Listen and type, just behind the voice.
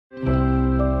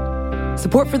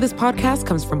Support for this podcast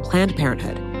comes from Planned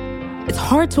Parenthood. It's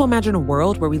hard to imagine a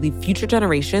world where we leave future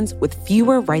generations with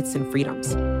fewer rights and freedoms.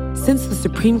 Since the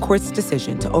Supreme Court's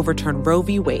decision to overturn Roe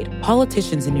v. Wade,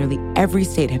 politicians in nearly every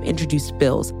state have introduced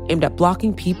bills aimed at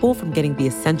blocking people from getting the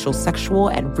essential sexual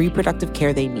and reproductive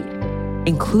care they need,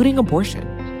 including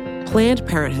abortion. Planned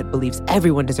Parenthood believes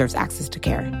everyone deserves access to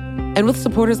care. And with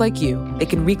supporters like you, they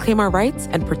can reclaim our rights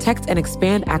and protect and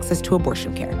expand access to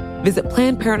abortion care. Visit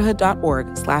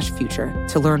PlannedParenthood.org/future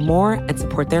to learn more and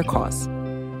support their cause.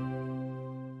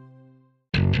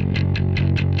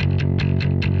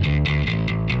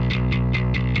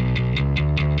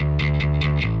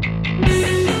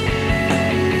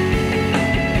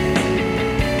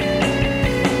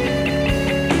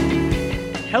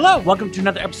 Hello, welcome to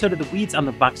another episode of The Weeds on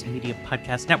the Vox Media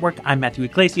Podcast Network. I'm Matthew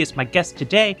Iglesias. My guest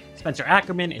today, Spencer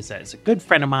Ackerman, is a good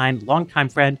friend of mine, longtime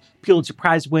friend, Pulitzer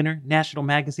Prize winner, National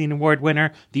Magazine Award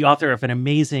winner, the author of an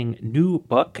amazing new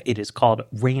book. It is called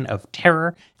Reign of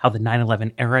Terror, How the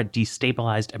 9/11 Era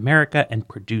Destabilized America and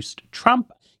Produced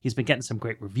Trump. He's been getting some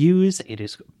great reviews. It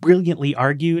is brilliantly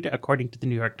argued, according to the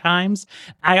New York Times.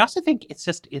 I also think it's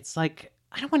like,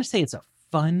 I don't want to say it's a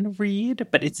fun read,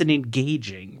 but it's an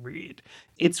engaging read.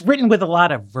 It's written with a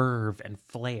lot of verve and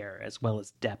flair, as well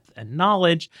as depth and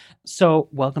knowledge. So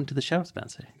welcome to the show,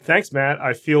 Spencer. Thanks, Matt.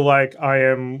 I feel like I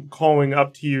am calling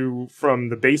up to you from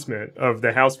the basement of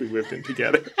the house we lived in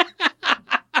together.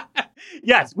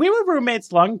 Yes, we were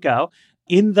roommates long ago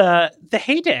in the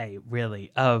heyday,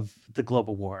 really, of the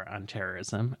global war on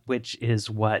terrorism, which is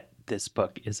what this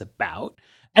book is about.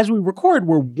 As we record,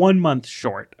 we're 1 month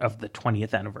short of the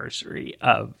 20th anniversary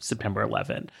of September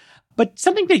 11. But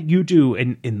something that you do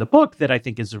in the book that I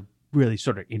think is a really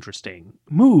sort of interesting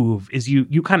move is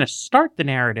you kind of start the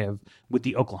narrative with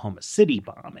the Oklahoma City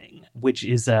bombing, which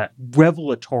is a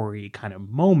revelatory kind of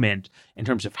moment in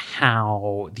terms of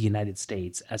how the United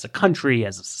States as a country,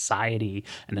 as a society,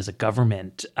 and as a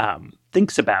government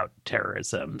thinks about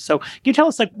terrorism. So can you tell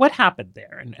us, like, what happened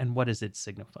there and what does it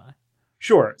signify?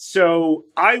 Sure. So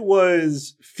I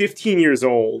was 15 years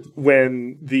old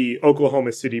when the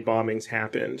Oklahoma City bombings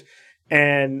happened.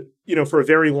 And, for a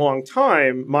very long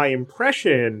time, my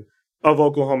impression of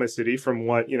Oklahoma City from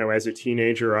what, as a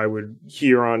teenager I would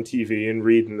hear on TV and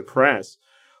read in the press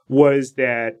was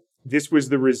that this was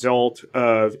the result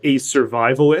of a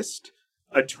survivalist,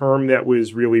 a term that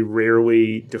was really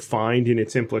rarely defined in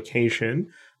its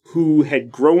implication, who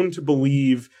had grown to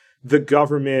believe the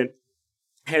government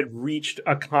had reached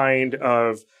a kind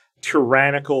of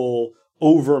tyrannical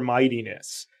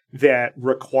overmightiness that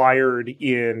required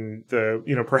in the,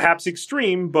 perhaps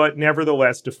extreme, but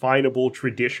nevertheless definable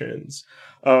traditions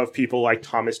of people like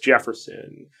Thomas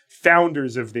Jefferson,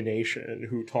 founders of the nation,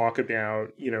 who talk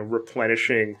about,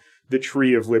 replenishing the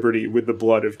tree of liberty with the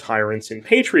blood of tyrants and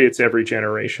patriots every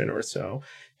generation or so.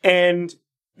 And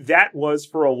that was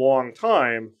for a long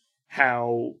time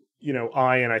how,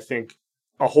 I think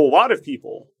a whole lot of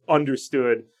people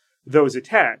understood those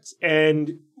attacks.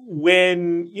 And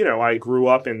when, I grew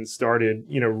up and started,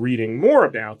 reading more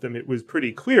about them, it was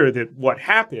pretty clear that what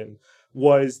happened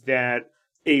was that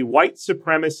a white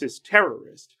supremacist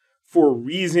terrorist, for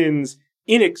reasons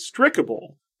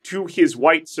inextricable to his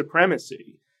white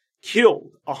supremacy,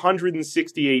 killed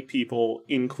 168 people,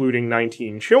 including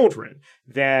 19 children,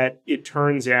 that it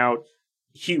turns out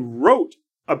he wrote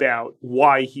about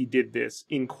why he did this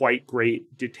in quite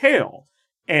great detail.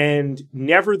 And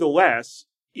nevertheless,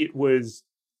 it was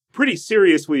pretty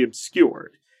seriously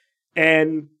obscured.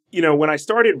 And, when I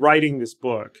started writing this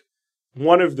book,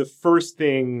 one of the first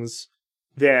things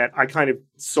that I kind of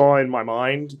saw in my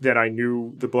mind that I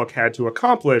knew the book had to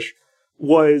accomplish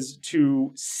was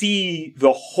to see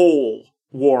the whole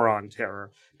war on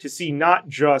terror, to see not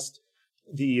just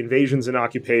the invasions and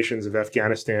occupations of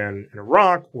Afghanistan and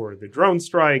Iraq, or the drone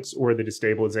strikes, or the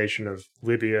destabilization of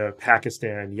Libya,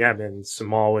 Pakistan, Yemen,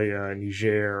 Somalia,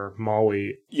 Niger,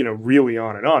 Mali, really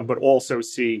on, but also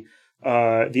see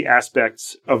the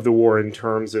aspects of the war in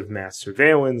terms of mass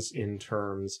surveillance, in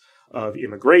terms of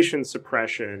immigration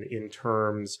suppression, in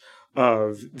terms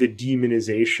of the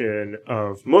demonization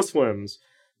of Muslims.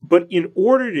 But in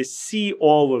order to see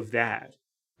all of that,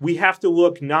 we have to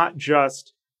look not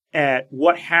just at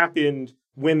what happened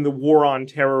when the war on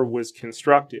terror was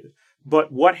constructed, but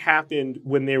what happened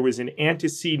when there was an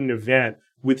antecedent event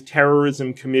with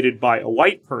terrorism committed by a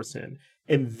white person,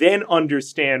 and then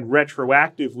understand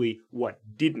retroactively what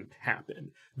didn't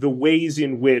happen, the ways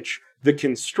in which the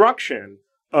construction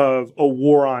of a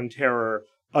war on terror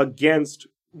against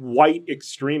white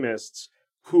extremists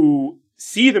who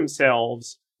see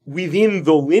themselves within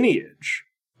the lineage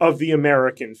of the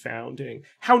American founding,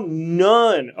 how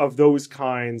none of those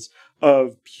kinds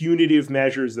of punitive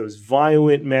measures, those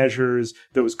violent measures,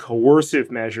 those coercive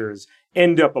measures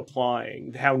end up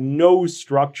applying, how no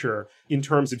structure in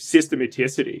terms of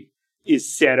systematicity is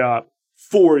set up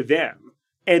for them.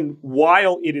 And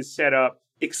while it is set up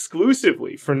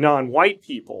exclusively for non-white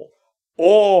people,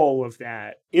 all of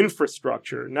that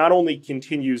infrastructure not only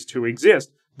continues to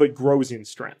exist, but grows in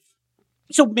strength.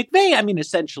 So McVeigh,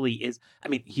 essentially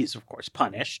he's of course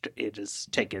punished. It is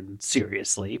taken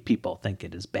seriously. People think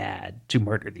it is bad to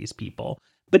murder these people,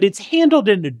 but it's handled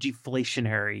in a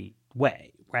deflationary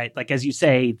way, right? Like, as you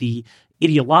say, the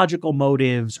ideological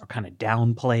motives are kind of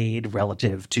downplayed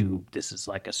relative to this is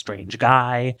like a strange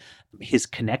guy. His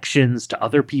connections to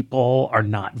other people are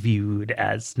not viewed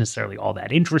as necessarily all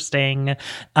that interesting.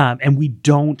 And we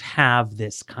don't have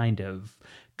this kind of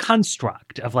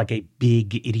construct of like a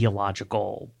big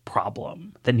ideological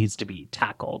problem that needs to be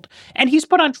tackled. And he's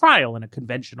put on trial in a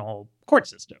conventional court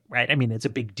system, right? It's a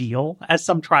big deal, as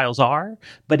some trials are,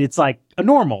 but it's like a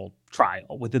normal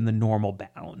trial within the normal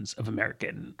bounds of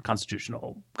American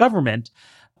constitutional government.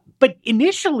 But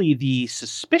initially, the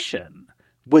suspicion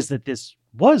was that this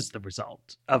was the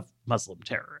result of Muslim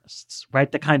terrorists,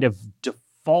 right? The kind of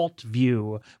default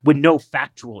view, when no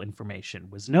factual information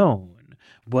was known,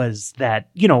 was that,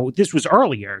 this was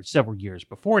earlier, several years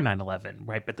before 9/11,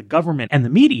 right? But the government and the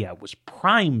media was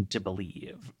primed to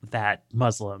believe that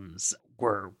Muslims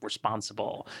were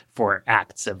responsible for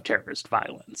acts of terrorist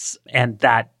violence. And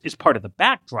that is part of the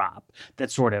backdrop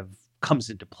that sort of comes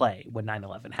into play when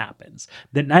 9/11 happens.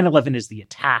 That 9/11 is the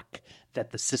attack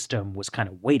that the system was kind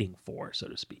of waiting for, so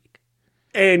to speak.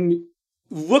 And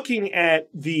looking at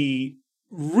the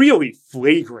really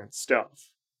flagrant stuff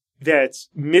that's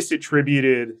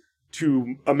misattributed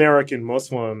to American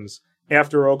Muslims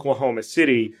after Oklahoma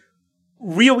City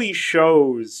really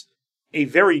shows a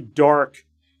very dark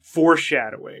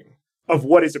foreshadowing of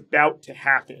what is about to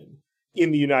happen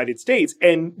in the United States.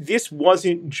 And this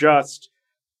wasn't just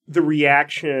the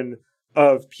reaction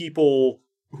of people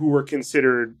who were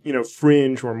considered,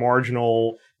 fringe or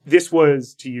marginal. This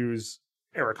was, to use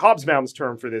Eric Hobsbawm's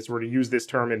term for this, or to use this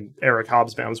term in Eric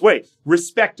Hobsbawm's way,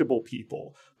 respectable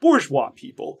people, bourgeois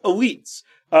people, elites,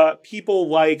 people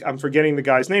like, I'm forgetting the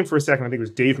guy's name for a second, I think it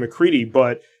was Dave McCready,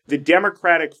 but the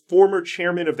Democratic former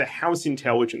chairman of the House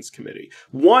Intelligence Committee,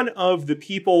 one of the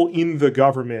people in the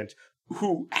government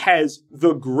who has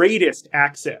the greatest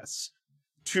access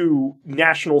to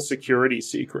national security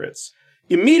secrets,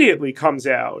 immediately comes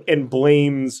out and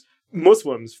blames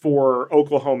Muslims for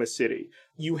Oklahoma City.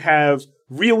 You have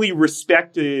really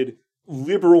respected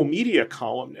liberal media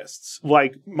columnists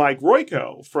like Mike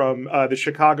Royko from the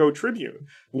Chicago Tribune,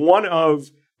 one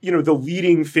of, the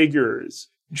leading figures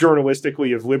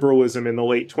journalistically of liberalism in the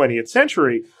late 20th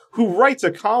century, who writes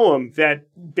a column that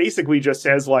basically just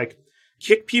says, like,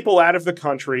 kick people out of the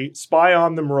country, spy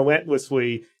on them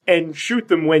relentlessly, and shoot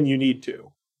them when you need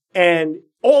to. And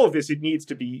all of this, it needs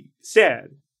to be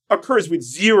said, occurs with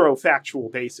zero factual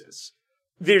basis.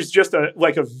 There's just a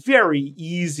very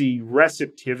easy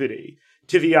receptivity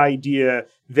to the idea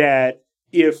that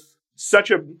if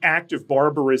such an act of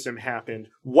barbarism happened,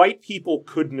 white people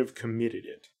couldn't have committed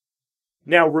it.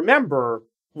 Now, remember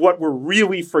what we're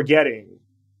really forgetting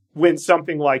when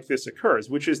something like this occurs,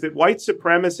 which is that white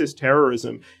supremacist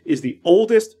terrorism is the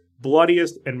oldest,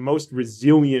 bloodiest, and most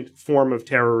resilient form of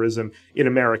terrorism in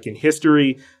American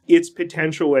history. Its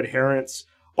potential adherents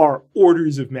are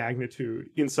orders of magnitude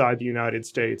inside the United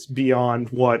States beyond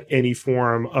what any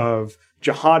form of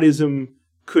jihadism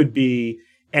could be.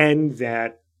 And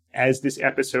that, as this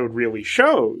episode really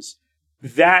shows,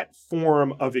 that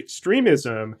form of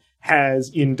extremism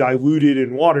has, in diluted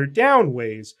and watered down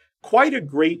ways, quite a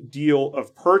great deal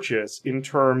of purchase in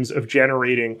terms of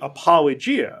generating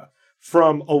apologia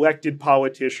from elected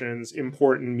politicians,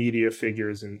 important media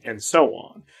figures, and so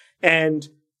on. And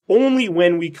only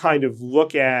when we kind of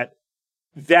look at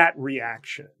that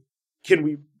reaction can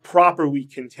we properly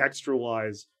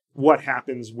contextualize what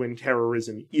happens when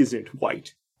terrorism isn't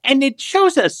white. And it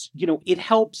shows us, it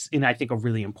helps in, I think, a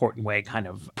really important way kind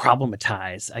of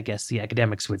problematize, I guess the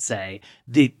academics would say,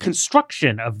 the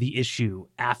construction of the issue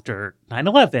after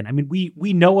 9/11.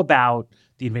 We know about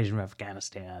the invasion of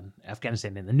Afghanistan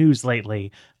in the news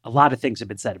lately. A lot of things have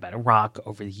been said about Iraq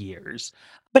over the years.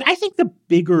 But I think the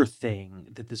bigger thing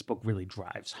that this book really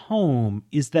drives home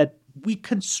is that we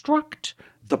construct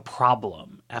the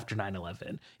problem after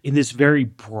 9/11 in this very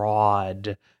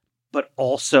broad, but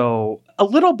also a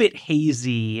little bit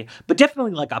hazy, but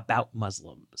definitely like about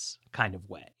Muslims kind of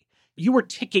way. you were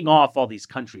ticking off all these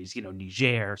countries,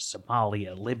 Niger,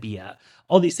 Somalia, Libya,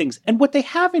 all these things. And what they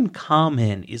have in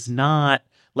common is not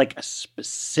like a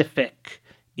specific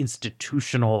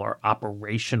institutional or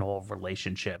operational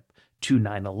relationship to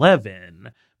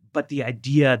 9/11, but the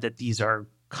idea that these are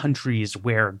countries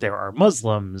where there are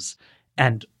Muslims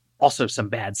and also some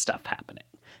bad stuff happening.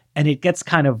 And it gets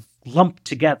kind of lumped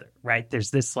together, right?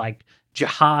 There's this like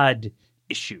jihad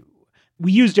issue.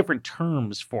 We use different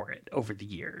terms for it over the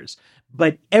years,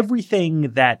 but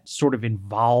everything that sort of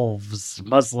involves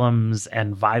Muslims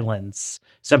and violence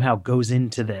somehow goes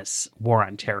into this war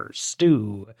on terror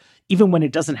stew, even when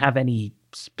it doesn't have any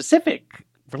specific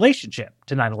relationship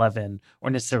to 9/11 or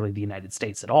necessarily the United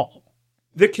States at all.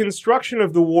 The construction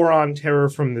of the war on terror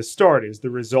from the start is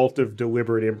the result of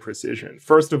deliberate imprecision.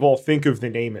 First of all, think of the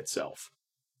name itself.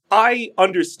 I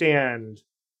understand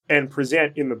and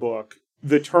present in the book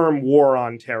the term war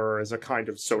on terror as a kind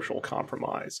of social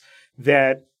compromise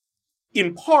that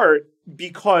in part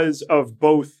because of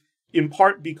both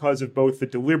the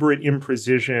deliberate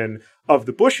imprecision of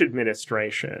the Bush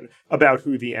administration about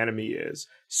who the enemy is,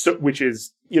 which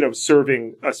is,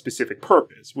 serving a specific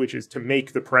purpose, which is to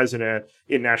make the president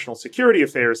in national security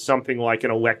affairs something like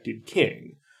an elected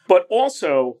king. But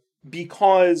also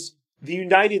because the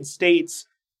United States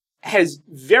has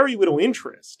very little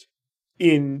interest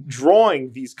in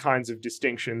drawing these kinds of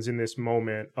distinctions in this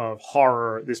moment of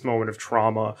horror, this moment of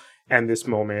trauma, and this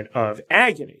moment of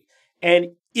agony.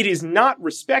 And it is not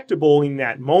respectable in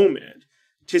that moment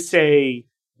to say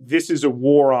this is a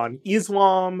war on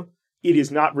Islam. It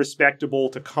is not respectable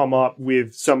to come up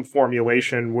with some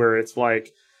formulation where it's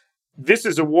like, this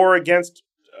is a war against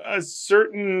a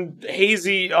certain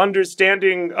hazy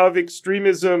understanding of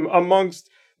extremism amongst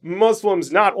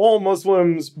Muslims, not all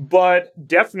Muslims, but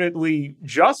definitely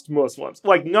just Muslims.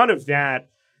 Like, none of that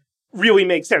really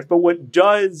makes sense. But what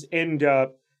does end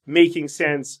up making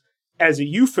sense as a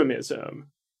euphemism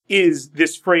is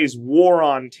this phrase war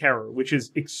on terror, which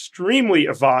is extremely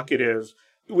evocative,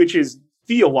 which is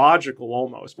theological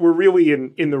almost. We're really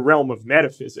in the realm of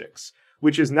metaphysics,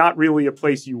 which is not really a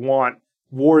place you want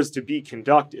wars to be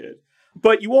conducted.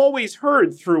 But you always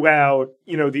heard throughout,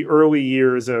 the early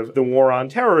years of the war on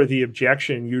terror, the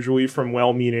objection, usually from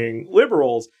well-meaning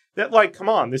liberals, that like, come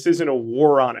on, this isn't a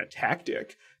war on a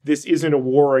tactic. This isn't a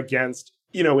war against,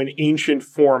 an ancient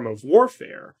form of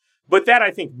warfare. But that,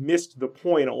 I think, missed the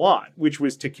point a lot, which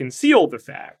was to conceal the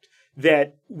fact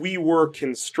that we were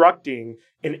constructing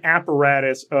an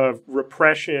apparatus of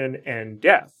repression and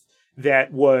death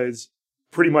that was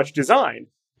pretty much designed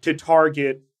to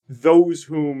target those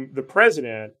whom the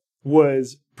president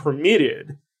was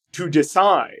permitted to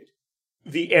decide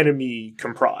the enemy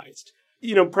comprised.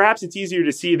 Perhaps it's easier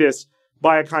to see this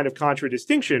by a kind of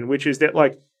contradistinction, which is that,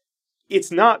 like,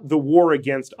 it's not the war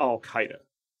against Al-Qaeda,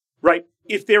 right?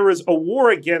 If there is a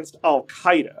war against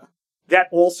Al-Qaeda, that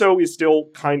also is still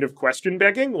kind of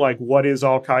question-begging, like, what is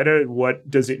Al-Qaeda? What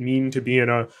does it mean to be in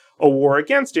a war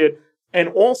against it? And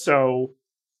also,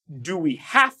 do we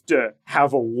have to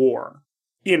have a war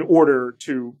in order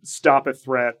to stop a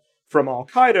threat from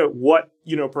Al-Qaeda? What,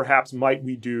 perhaps might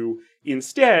we do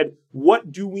instead?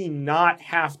 What do we not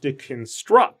have to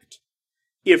construct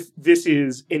if this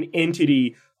is an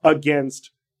entity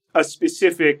against a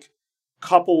specific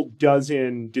couple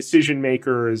dozen decision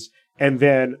makers and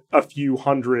then a few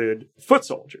hundred foot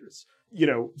soldiers,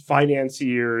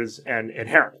 financiers and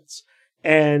adherents?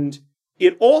 And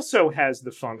it also has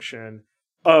the function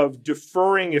of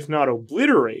deferring, if not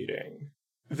obliterating,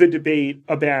 the debate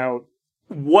about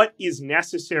what is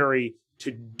necessary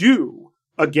to do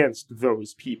against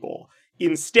those people.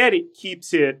 Instead, it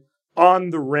keeps it on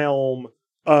the realm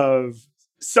of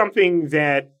something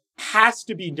that has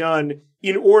to be done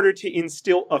in order to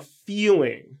instill a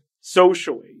feeling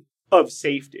socially of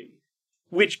safety,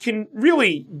 which can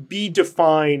really be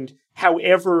defined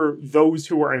however those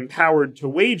who are empowered to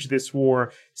wage this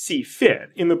war see fit.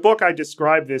 In the book, I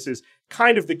describe this as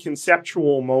kind of the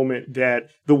conceptual moment that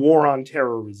the war on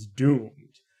terror is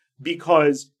doomed,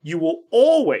 because you will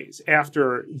always,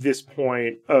 after this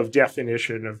point of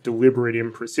definition, of deliberate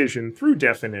imprecision through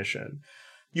definition,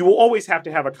 you will always have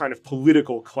to have a kind of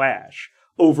political clash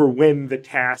over when the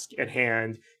task at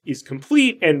hand is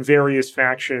complete, and various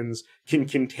factions can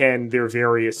contend their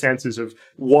various senses of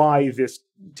why this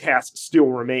task still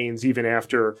remains even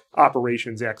after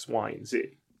operations X, Y, and Z.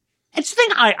 It's the thing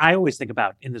I always think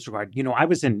about in this regard. I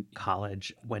was in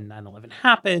college when 9/11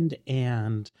 happened,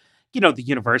 and, the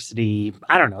university,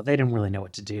 I don't know, they didn't really know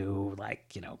what to do.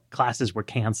 Like, classes were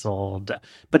canceled,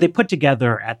 but they put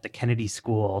together at the Kennedy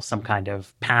School some kind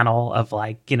of panel of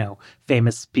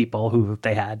famous people who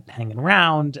they had hanging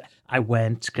around. I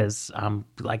went because I'm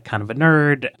kind of a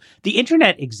nerd. The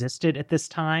internet existed at this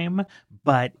time,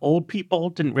 but old people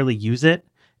didn't really use it.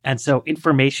 And so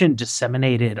information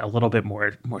disseminated a little bit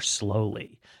more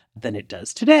slowly than it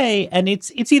does today. And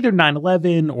it's either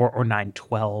 9/11 or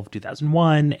 9/12,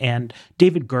 2001. And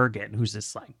David Gergen, who's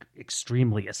this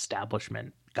extremely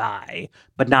establishment guy,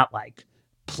 but not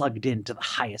plugged into the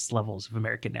highest levels of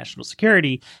American national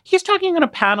security, he's talking on a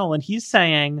panel and he's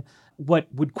saying what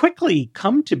would quickly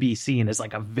come to be seen as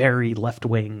a very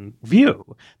left-wing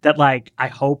view that I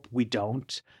hope we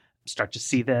don't start to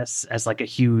see this as a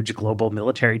huge global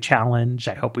military challenge.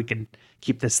 I hope we can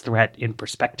keep this threat in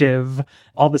perspective,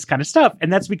 all this kind of stuff.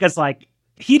 And that's because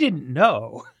he didn't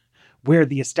know where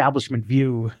the establishment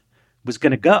view was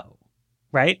going to go,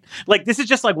 right? This is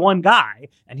just one guy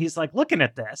and he's looking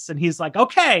at this and he's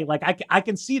okay, I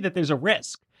can see that there's a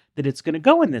risk that it's going to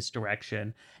go in this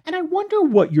direction. And I wonder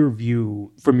what your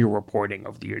view from your reporting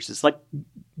over the years is.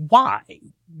 Why?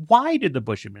 Why did the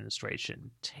Bush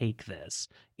administration take this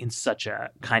in such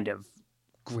a kind of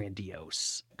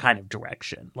grandiose kind of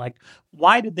direction?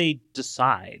 Why did they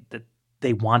decide that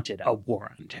they wanted a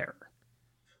war on terror?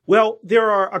 Well,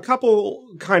 there are a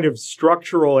couple kind of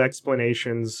structural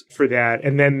explanations for that.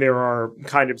 And then there are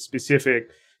kind of specific,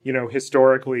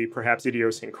 historically, perhaps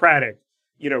idiosyncratic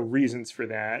reasons for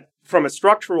that. From a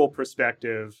structural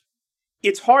perspective,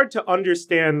 it's hard to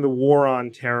understand the war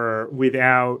on terror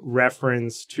without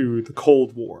reference to the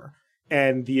Cold War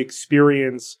and the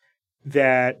experience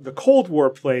that the Cold War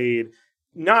played,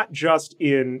 not just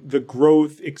in the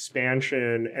growth,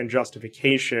 expansion, and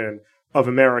justification of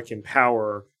American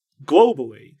power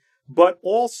globally, but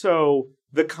also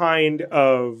the kind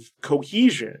of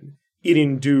cohesion it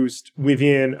induced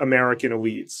within American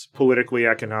elites, politically,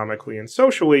 economically, and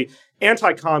socially.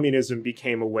 Anti-communism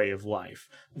became a way of life.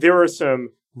 There are some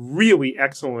really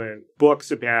excellent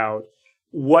books about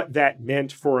what that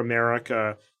meant for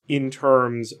America in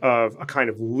terms of a kind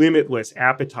of limitless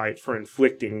appetite for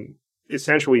inflicting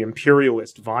essentially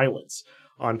imperialist violence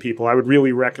on people. I would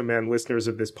really recommend listeners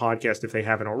of this podcast, if they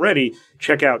haven't already,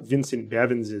 check out Vincent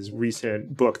Bevins'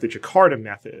 recent book, The Jakarta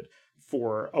Method,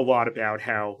 for a lot about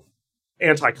how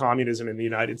anti-communism in the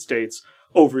United States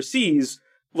overseas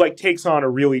takes on a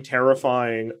really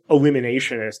terrifying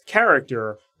eliminationist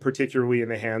character, particularly in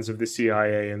the hands of the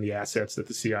CIA and the assets that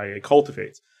the CIA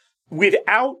cultivates.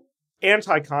 Without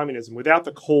anti-communism, without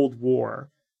the Cold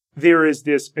War, there is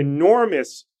this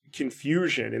enormous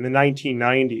confusion in the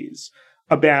 1990s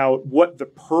about what the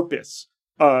purpose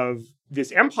of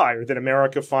this empire that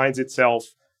America finds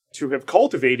itself to have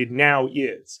cultivated now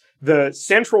is. The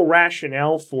central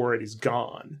rationale for it is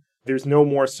gone. There's no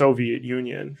more Soviet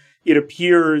Union. It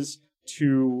appears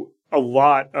to a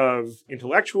lot of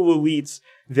intellectual elites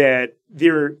that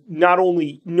there not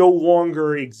only no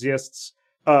longer exists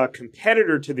a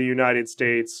competitor to the United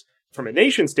States from a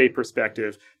nation-state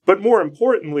perspective, but more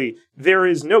importantly, there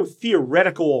is no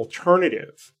theoretical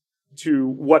alternative to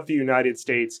what the United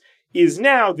States is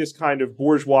now, this kind of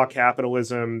bourgeois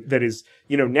capitalism that is,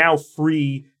 now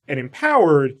free and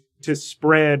empowered to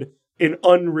spread an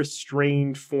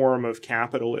unrestrained form of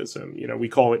capitalism. We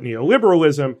call it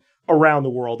neoliberalism around the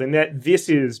world. And that this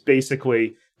is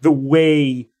basically the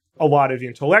way a lot of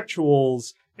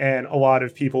intellectuals and a lot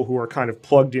of people who are kind of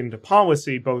plugged into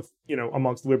policy, both,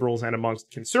 amongst liberals and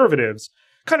amongst conservatives,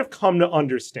 kind of come to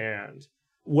understand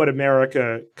what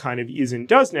America kind of is and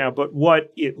does now, but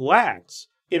what it lacks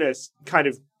in a kind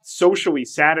of socially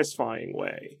satisfying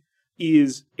way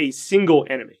is a single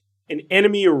enemy, an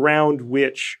enemy around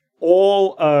which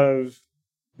all of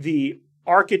the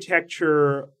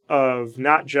architecture of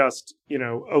not just,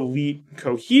 elite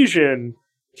cohesion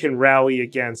can rally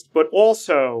against, but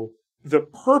also the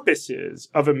purposes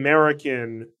of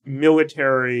American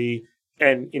military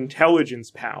and intelligence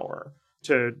power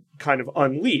to kind of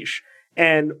unleash.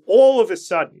 And all of a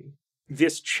sudden,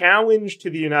 this challenge to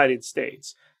the United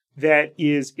States that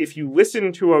is, if you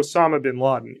listen to Osama bin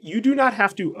Laden, you do not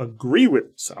have to agree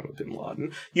with Osama bin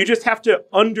Laden. You just have to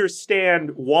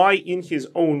understand why, in his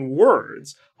own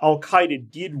words,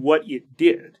 Al-Qaeda did what it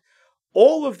did.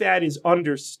 All of that is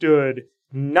understood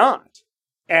not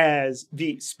as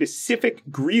the specific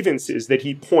grievances that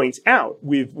he points out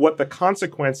with what the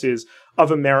consequences of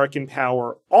American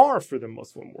power are for the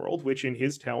Muslim world, which in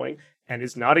his telling, and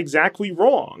is not exactly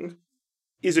wrong,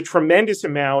 is a tremendous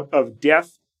amount of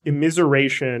death,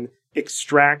 immiseration,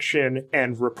 extraction,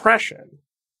 and repression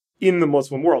in the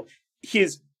Muslim world.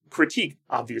 His critique,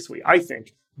 obviously, I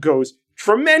think, goes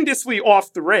tremendously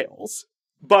off the rails.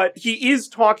 But he is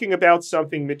talking about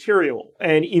something material.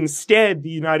 And instead, the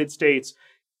United States,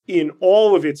 in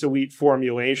all of its elite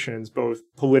formulations, both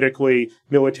politically,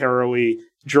 militarily,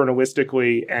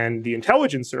 journalistically, and the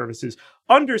intelligence services,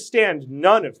 understand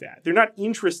none of that. They're not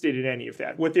interested in any of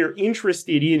that. What they're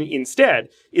interested in instead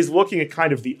is looking at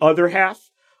kind of the other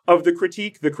half of the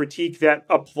critique that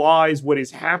applies what is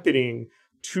happening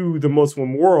to the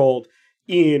Muslim world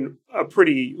in a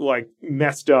pretty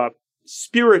messed up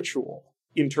spiritual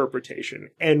interpretation.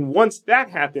 And once that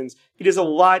happens, it is a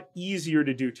lot easier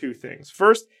to do two things.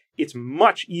 First, it's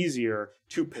much easier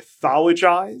to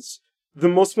pathologize the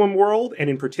Muslim world, and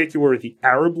in particular the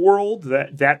Arab world,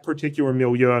 that particular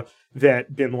milieu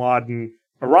that bin Laden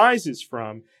arises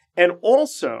from. And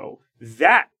also,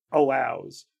 that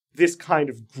allows this kind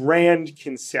of grand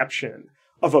conception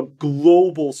of a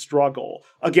global struggle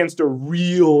against a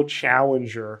real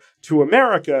challenger to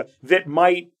America that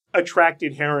might attract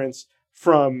adherents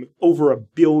from over 1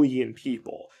 billion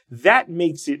people. That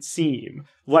makes it seem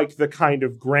like the kind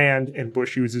of grand, and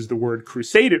Bush uses the word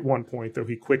crusade at one point, though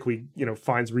he quickly,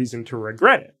 finds reason to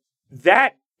regret it.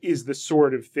 That is the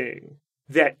sort of thing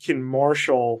that can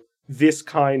marshal this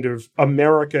kind of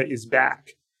America is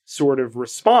back sort of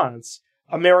response.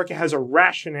 America has a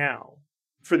rationale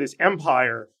for this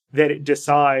empire that it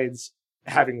decides,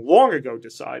 having long ago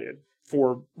decided,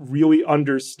 for really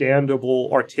understandable,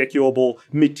 articulable,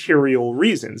 material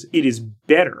reasons. It is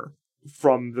better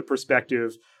from the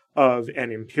perspective of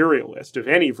an imperialist of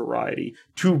any variety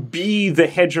to be the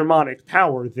hegemonic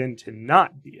power than to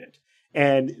not be it.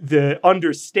 And the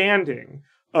understanding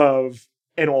of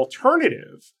an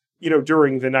alternative,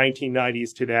 during the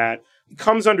 1990s to that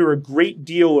comes under a great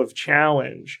deal of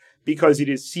challenge because it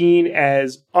is seen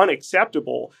as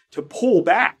unacceptable to pull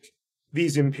back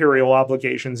these imperial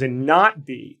obligations and not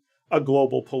be a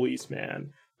global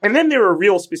policeman. And then there are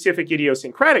real specific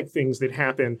idiosyncratic things that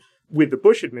happen with the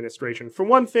Bush administration. For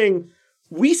one thing,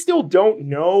 we still don't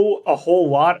know a whole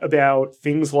lot about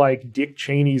things like Dick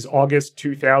Cheney's August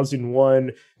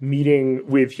 2001 meeting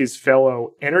with his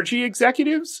fellow energy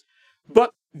executives,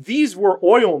 but these were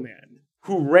oil men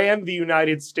who ran the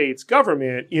United States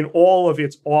government in all of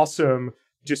its awesome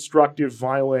destructive,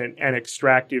 violent, and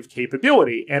extractive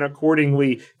capability. And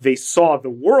accordingly, they saw the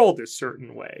world a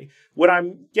certain way. What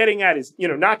I'm getting at is,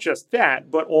 not just that,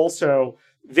 but also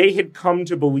they had come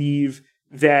to believe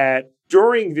that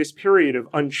during this period of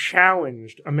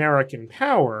unchallenged American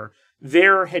power,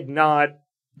 there had not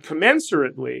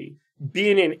commensurately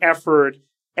been an effort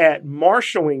at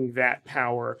marshaling that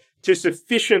power to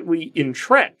sufficiently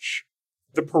entrench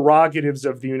the prerogatives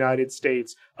of the United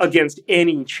States against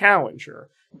any challenger.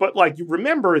 But you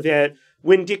remember that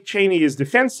when Dick Cheney is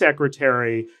defense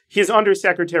secretary, his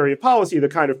undersecretary of policy, the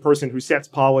kind of person who sets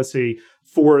policy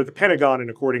for the Pentagon and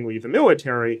accordingly the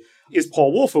military, is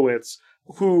Paul Wolfowitz,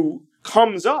 who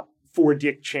comes up for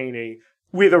Dick Cheney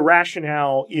with a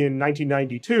rationale in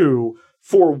 1992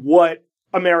 for what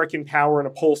American power in a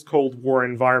post-Cold War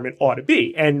environment ought to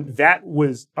be. And that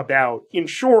was about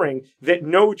ensuring that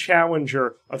no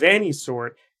challenger of any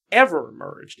sort ever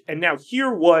emerged. And now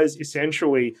here was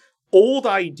essentially old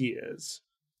ideas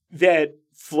that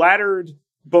flattered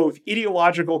both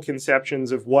ideological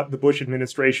conceptions of what the Bush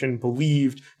administration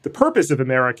believed the purpose of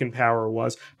American power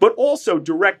was, but also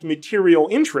direct material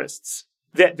interests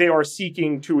that they are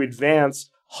seeking to advance,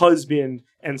 husband,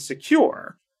 and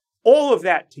secure. All of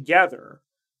that together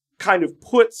kind of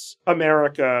puts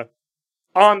America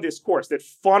on this course that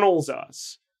funnels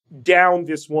us down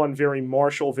this one very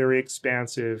martial, very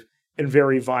expansive, and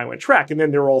very violent track. And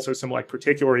then there are also some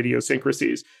particular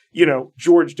idiosyncrasies.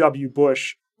 George W.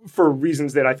 Bush, for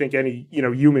reasons that I think any,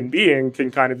 human being can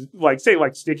kind of say,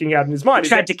 sticking out in his mind. He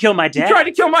tried to kill my dad. He tried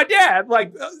to kill my dad.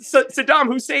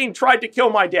 Saddam Hussein tried to kill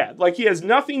my dad. He has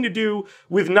nothing to do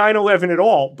with 9/11 at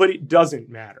all, but it doesn't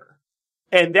matter.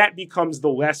 And that becomes the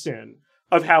lesson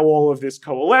of how all of this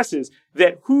coalesces,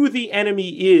 that who the enemy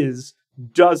is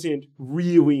doesn't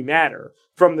really matter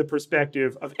from the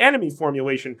perspective of enemy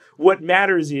formulation. What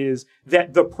matters is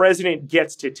that the president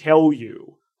gets to tell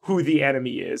you who the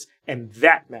enemy is, and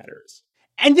that matters.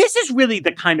 And this is really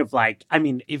the kind of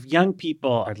if young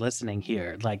people are listening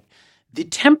here, the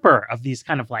temper of these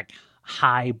kind of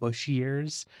high Bush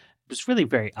years was really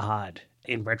very odd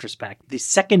in retrospect. The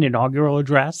second inaugural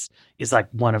address is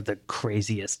one of the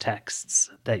craziest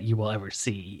texts that you will ever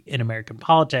see in American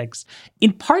politics,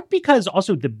 in part because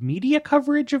also the media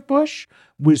coverage of Bush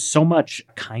was so much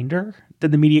kinder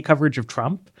than the media coverage of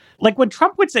Trump. When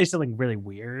Trump would say something really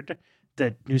weird,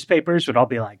 the newspapers would all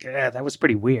be like, that was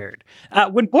pretty weird.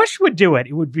 When Bush would do it,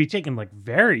 it would be taken like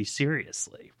very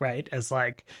seriously, right? As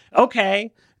like,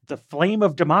 okay, the flame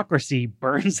of democracy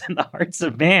burns in the hearts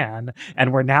of man,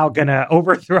 and we're now going to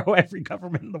overthrow every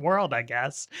government in the world, I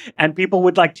guess. And people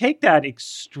would like take that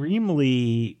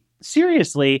extremely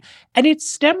seriously. And it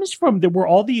stems from, there were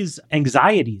all these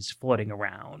anxieties floating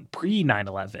around pre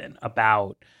 9/11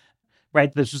 about,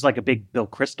 right? This was like a big Bill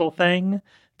Kristol thing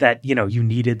that, you know, you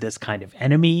needed this kind of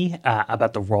enemy,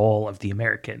 about the role of the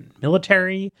American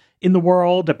military in the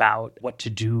world, about what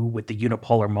to do with the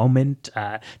unipolar moment.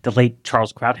 The late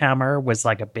Charles Krauthammer was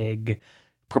like a big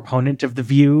proponent of the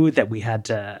view that we had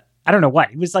to, I don't know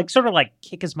what, it was like sort of like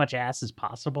kick as much ass as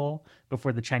possible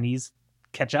before the Chinese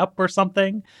catch up or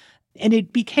something. And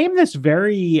it became this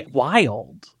very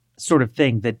wild sort of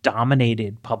thing that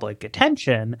dominated public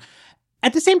attention.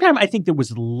 At the same time, I think there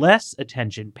was less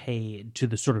attention paid to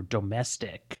the sort of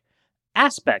domestic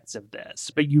aspects of this.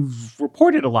 But you've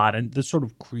reported a lot on the sort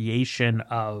of creation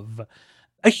of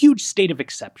a huge state of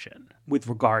exception with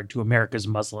regard to America's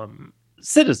Muslim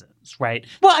citizens, right?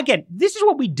 Well, again, this is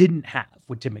what we didn't have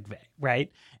with Tim McVeigh,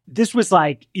 right? This was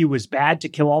like, it was bad to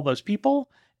kill all those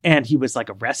people, and he was like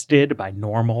arrested by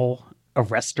normal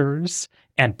arresters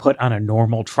and put on a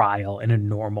normal trial in a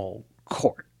normal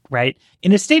court. Right?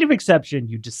 In a state of exception,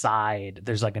 you decide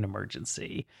there's like an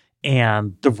emergency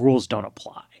and the rules don't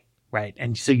apply. Right?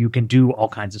 And so you can do all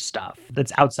kinds of stuff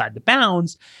that's outside the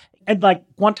bounds. And like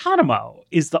Guantanamo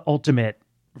is the ultimate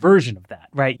version of that,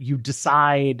 right? You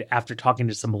decide after talking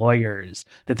to some lawyers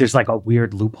that there's like a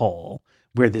weird loophole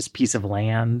where this piece of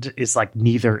land is like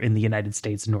neither in the United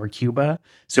States nor Cuba.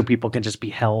 So people can just be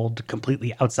held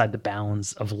completely outside the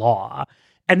bounds of law.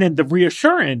 And then the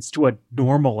reassurance to a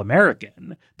normal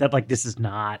American that like, this is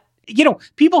not, you know,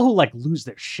 people who like lose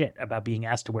their shit about being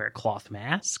asked to wear a cloth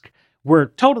mask were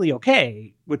totally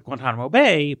okay with Guantanamo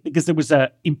Bay because there was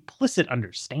a implicit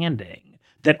understanding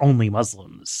that only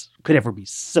Muslims could ever be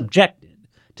subjected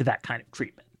to that kind of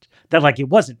treatment. That like, it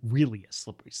wasn't really a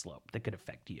slippery slope that could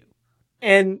affect you.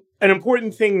 And an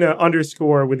important thing to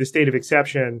underscore with the state of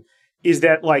exception is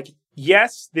that like,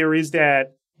 yes, there is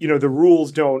that, you know, the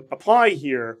rules don't apply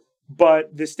here,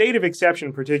 but the state of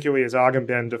exception, particularly as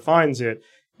Agamben defines it,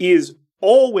 is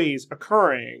always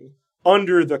occurring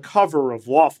under the cover of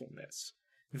lawfulness.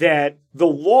 That the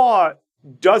law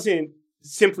doesn't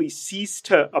simply cease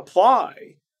to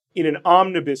apply in an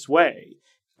omnibus way.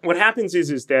 What happens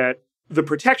is that the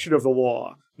protection of the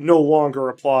law no longer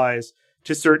applies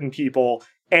to certain people,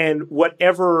 and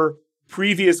whatever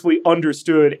previously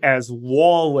understood as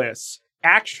lawless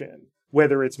action,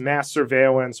 whether it's mass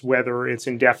surveillance, whether it's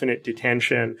indefinite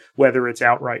detention, whether it's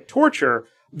outright torture,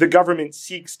 the government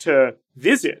seeks to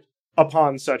visit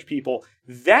upon such people.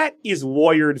 That is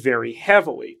lawyered very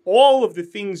heavily. All of the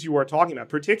things you are talking about,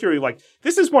 particularly like,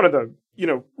 this is one of the, you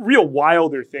know, real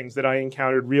wilder things that I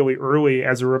encountered really early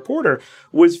as a reporter,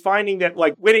 was finding that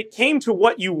like, when it came to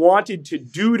what you wanted to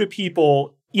do to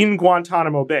people in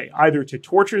Guantanamo Bay, either to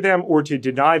torture them or to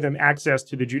deny them access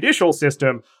to the judicial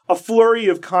system, a flurry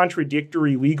of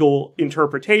contradictory legal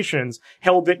interpretations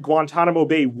held that Guantanamo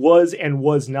Bay was and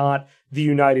was not the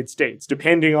United States,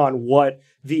 depending on what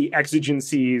the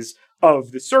exigencies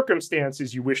of the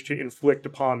circumstances you wish to inflict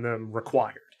upon them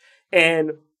required.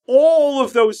 And all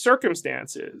of those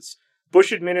circumstances,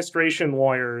 Bush administration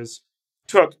lawyers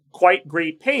took quite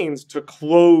great pains to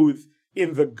clothe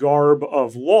in the garb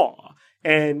of law.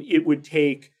 And it would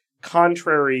take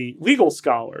contrary legal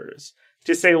scholars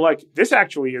to say, like, this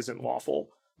actually isn't lawful.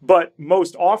 But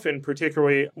most often,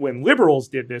 particularly when liberals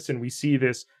did this, and we see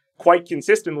this quite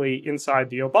consistently inside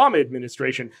the Obama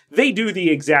administration, they do the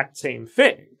exact same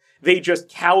thing. They just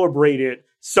calibrate it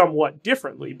somewhat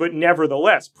differently, but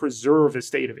nevertheless preserve a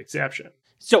state of exception.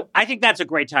 So I think that's a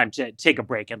great time to take a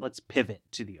break, and let's pivot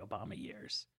to the Obama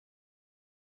years.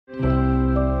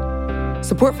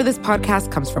 Support for this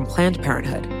podcast comes from Planned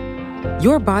Parenthood.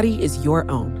 Your body is your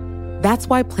own. That's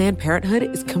why Planned Parenthood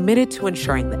is committed to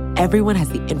ensuring that everyone has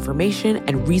the information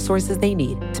and resources they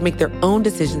need to make their own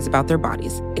decisions about their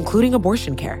bodies, including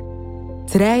abortion care.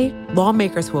 Today,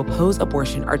 lawmakers who oppose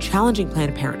abortion are challenging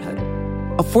Planned Parenthood.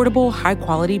 Affordable,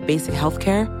 high-quality basic health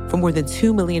care for more than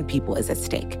 2 million people is at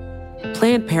stake.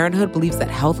 Planned Parenthood believes that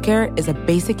health care is a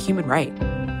basic human right.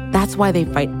 That's why they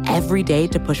fight every day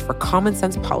to push for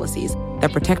common-sense policies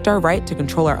that protect our right to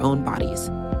control our own bodies.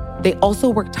 They also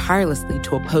work tirelessly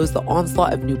to oppose the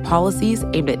onslaught of new policies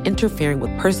aimed at interfering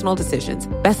with personal decisions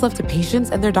best left to patients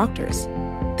and their doctors.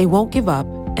 They won't give up,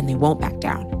 and they won't back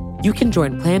down. You can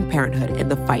join Planned Parenthood in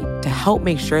the fight to help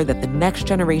make sure that the next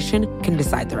generation can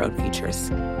decide their own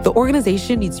futures. The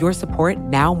organization needs your support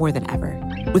now more than ever.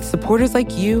 With supporters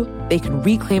like you, they can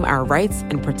reclaim our rights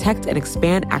and protect and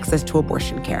expand access to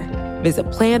abortion care. Visit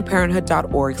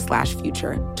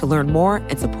PlannedParenthood.org/future to learn more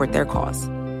and support their cause.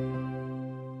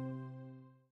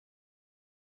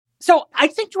 So I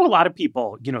think to a lot of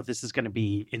people, this is going to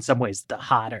be, in some ways, the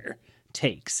hotter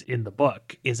takes in the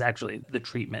book is actually the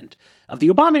treatment of the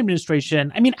Obama administration.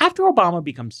 I mean, after Obama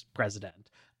becomes president,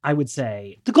 I would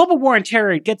say the global war on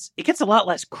terror, it gets a lot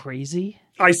less crazy.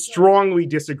 I strongly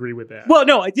disagree with that. Well,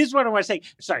 no, this is what I want to say.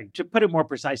 Sorry, to put it more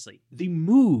precisely, the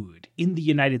mood in the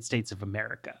United States of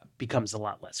America becomes a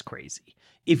lot less crazy.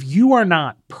 If you are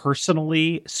not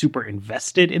personally super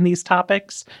invested in these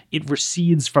topics, it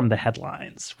recedes from the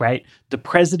headlines, right? The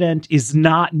president is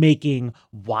not making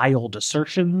wild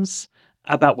assertions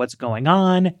about what's going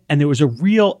on, and there was a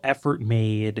real effort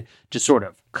made to sort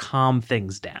of calm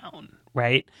things down,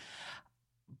 right?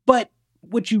 But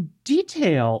what you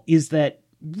detail is that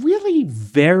really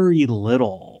very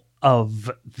little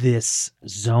of this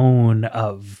zone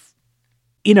of,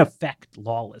 in effect,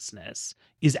 lawlessness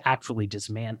is actually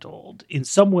dismantled. In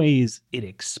some ways, it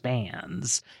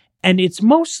expands, and it's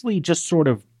mostly just sort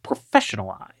of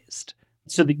professionalized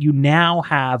so that you now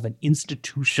have an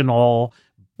institutional,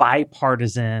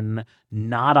 bipartisan,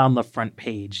 not on the front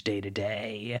page day to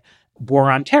day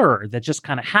war on terror that's just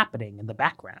kind of happening in the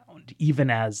background, even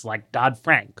as like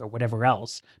Dodd-Frank or whatever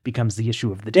else becomes the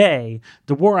issue of the day.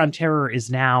 The war on terror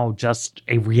is now just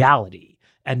a reality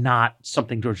and not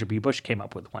something George W. Bush came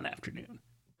up with one afternoon.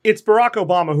 It's Barack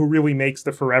Obama who really makes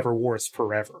the forever wars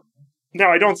forever.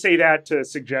 Now, I don't say that to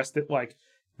suggest that like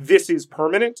this is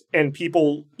permanent and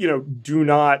people, do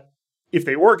not, if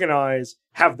they organize,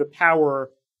 have the power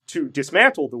to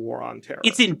dismantle the war on terror.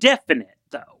 It's indefinite,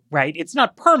 though, right? It's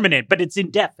not permanent, but it's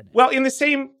indefinite. Well, in the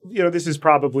same, this is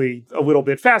probably a little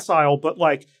bit facile, but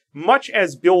like much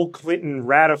as Bill Clinton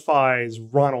ratifies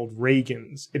Ronald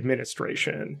Reagan's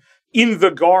administration in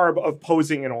the garb of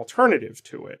posing an alternative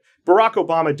to it, Barack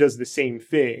Obama does the same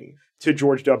thing to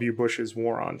George W. Bush's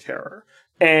war on terror.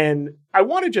 And I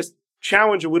want to just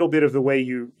challenge a little bit of the way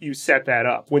you set that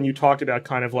up when you talked about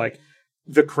kind of like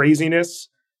the craziness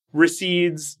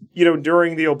recedes,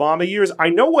 during the Obama years. I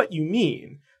know what you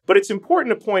mean, but it's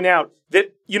important to point out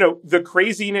that, the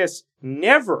craziness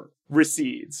never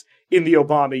recedes in the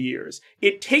Obama years.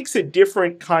 It takes a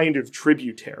different kind of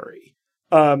tributary.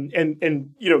 And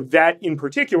that in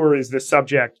particular is the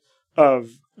subject of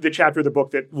the chapter of the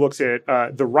book that looks at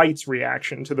the right's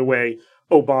reaction to the way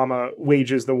Obama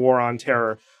wages the war on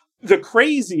terror. The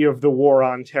crazy of the war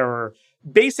on terror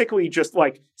basically just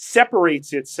like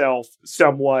separates itself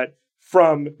somewhat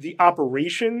from the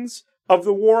operations of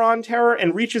the war on terror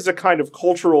and reaches a kind of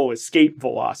cultural escape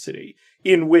velocity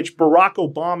in which Barack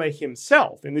Obama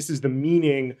himself, and this is the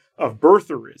meaning of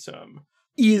birtherism,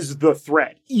 is the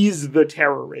threat, is the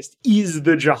terrorist, is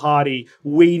the jihadi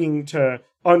waiting to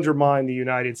undermine the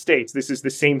United States. This is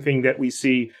the same thing that we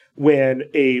see when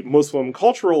a Muslim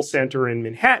cultural center in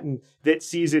Manhattan that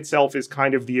sees itself as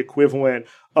kind of the equivalent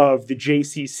of the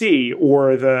JCC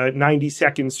or the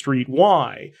 92nd Street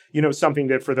Y, something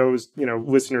that for those,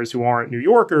 listeners who aren't New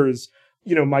Yorkers,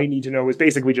 might need to know is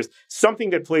basically just something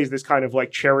that plays this kind of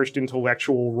like cherished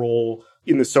intellectual role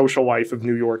in the social life of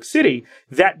New York City.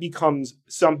 That becomes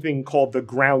something called the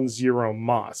Ground Zero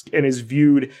Mosque and is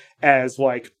viewed as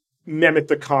like Mehmet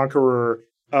the Conqueror,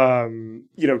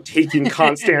 taking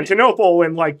Constantinople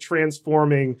and like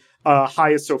transforming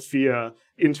Hagia Sophia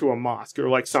into a mosque or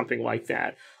like something like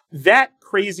that. That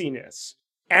craziness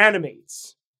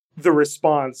animates the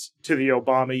response to the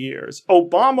Obama years.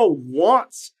 Obama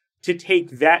wants to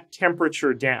take that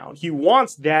temperature down. He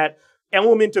wants that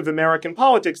element of American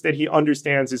politics that he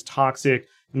understands is toxic,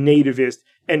 nativist,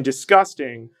 and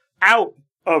disgusting out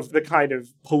of the kind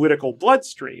of political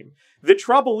bloodstream. The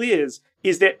trouble is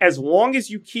that as long as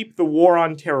you keep the war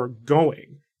on terror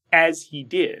going, as he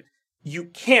did, you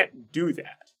can't do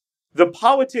that. The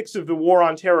politics of the war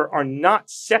on terror are not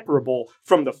separable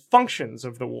from the functions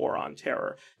of the war on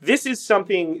terror. This is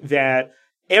something that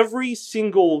every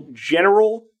single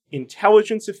general,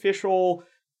 intelligence official,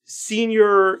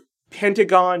 senior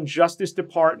Pentagon, Justice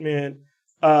Department,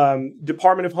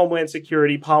 Department of Homeland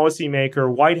Security,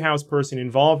 policymaker, White House person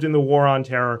involved in the war on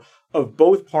terror of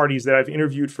both parties that I've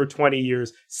interviewed for 20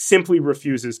 years simply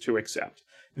refuses to accept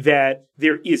that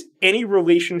there is any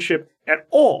relationship at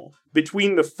all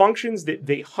between the functions that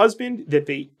they husband, that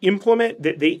they implement,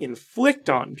 that they inflict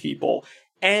on people,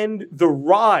 and the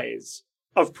rise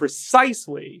of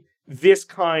precisely this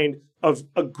kind of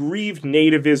aggrieved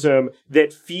nativism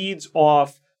that feeds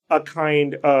off a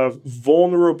kind of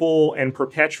vulnerable and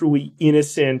perpetually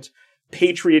innocent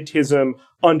patriotism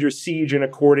under siege and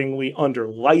accordingly under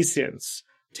license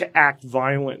to act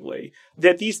violently,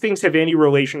 that these things have any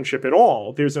relationship at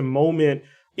all. There's a moment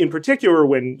in particular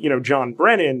when, John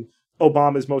Brennan,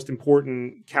 Obama's most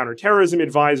important counterterrorism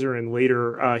advisor and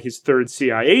later his third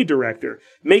CIA director,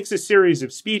 makes a series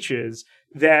of speeches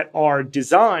that are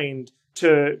designed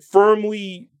to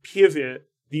firmly pivot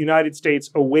the United States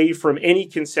away from any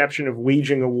conception of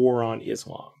waging a war on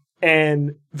Islam.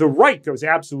 And the right goes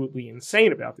absolutely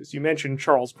insane about this. You mentioned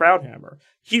Charles Krauthammer.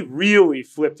 He really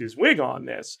flipped his wig on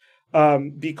this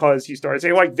because he started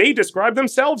saying, they describe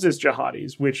themselves as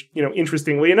jihadis, which,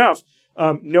 interestingly enough,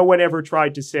 no one ever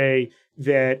tried to say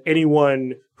that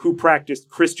anyone who practiced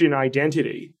Christian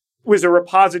identity was a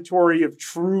repository of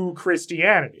true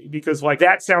Christianity, because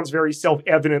that sounds very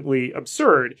self-evidently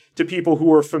absurd to people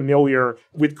who are familiar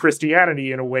with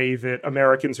Christianity in a way that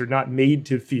Americans are not made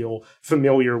to feel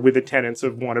familiar with the tenets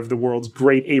of one of the world's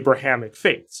great Abrahamic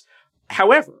faiths.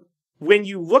 However, when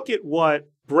you look at what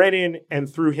Brennan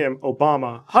and through him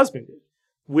Obama husbanded,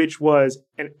 which was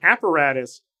an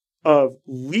apparatus of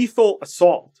lethal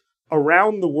assault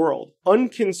around the world,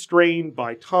 unconstrained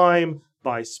by time,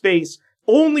 by space,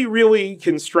 only really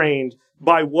constrained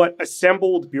by what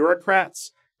assembled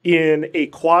bureaucrats in a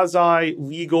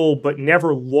quasi-legal but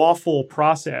never lawful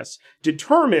process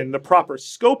determine the proper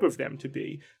scope of them to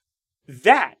be,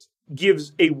 that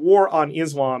gives a war on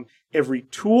Islam every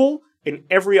tool and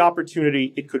every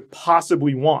opportunity it could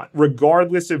possibly want,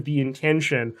 regardless of the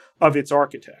intention of its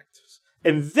architects.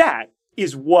 And that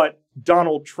is what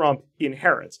Donald Trump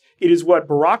inherits. It is what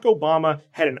Barack Obama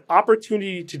had an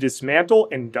opportunity to dismantle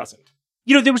and doesn't.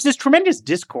 There was this tremendous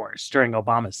discourse during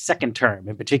Obama's second term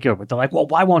in particular, where they're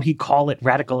why won't he call it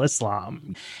radical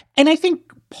Islam? And I think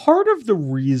part of the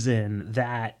reason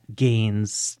that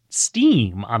gains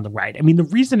steam on the right, the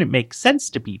reason it makes sense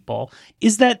to people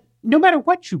is that no matter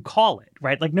what you call it,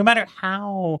 right? No matter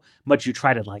how much you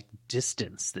try to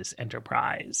distance this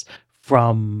enterprise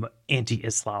from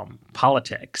anti-Islam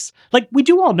politics, we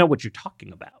do all know what you're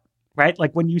talking about. Right?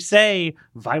 When you say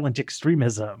violent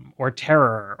extremism or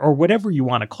terror or whatever you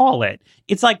want to call it,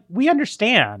 it's we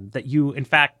understand that you, in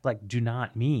fact, do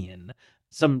not mean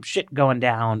some shit going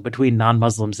down between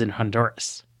non-Muslims in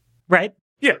Honduras. Right?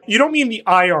 Yeah, you don't mean the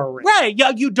IRA. Right.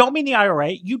 Yeah, you don't mean the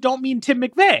IRA. You don't mean Tim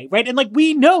McVeigh. Right? And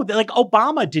we know that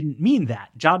Obama didn't mean that.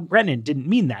 John Brennan didn't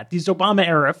mean that. These Obama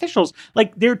era officials,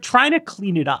 they're trying to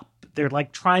clean it up. They're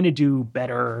trying to do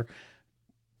better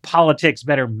politics,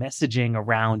 better messaging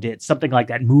around it, something like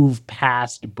that, move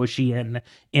past Bushian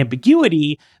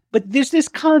ambiguity. But there's this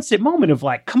constant moment of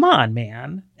come on,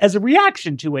 man, as a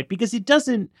reaction to it, because it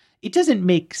doesn't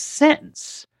make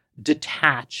sense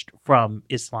detached from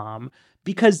Islam,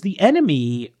 because the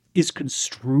enemy is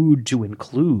construed to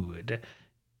include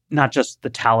not just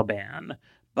the Taliban,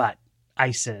 but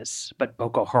ISIS, but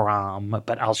Boko Haram,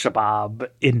 but Al-Shabaab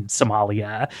in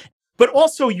Somalia. But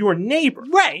also your neighbor.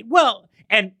 Right. Well,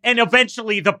 and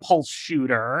eventually the Pulse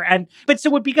shooter. But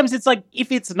so it becomes, it's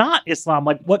if it's not Islam,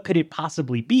 what could it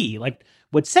possibly be?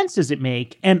 What sense does it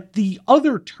make? And the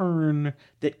other turn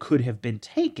that could have been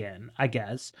taken, I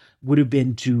guess, would have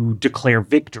been to declare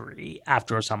victory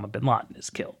after Osama bin Laden is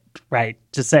killed, right?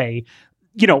 To say,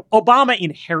 Obama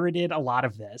inherited a lot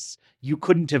of this. You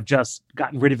couldn't have just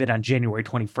gotten rid of it on January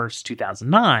 21st,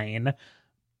 2009.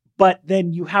 But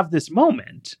then you have this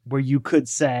moment where you could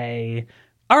say,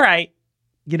 all right,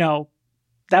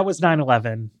 that was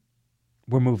 9/11.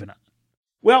 We're moving on.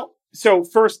 Well, so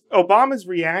first, Obama's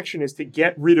reaction is to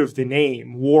get rid of the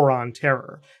name War on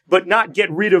Terror, but not get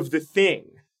rid of the thing.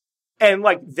 And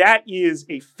that is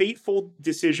a fateful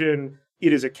decision.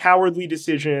 It is a cowardly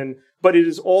decision, but it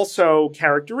is also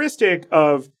characteristic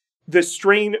of the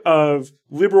strain of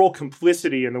liberal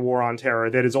complicity in the War on Terror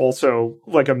that is also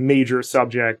a major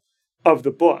subject of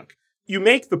the book. You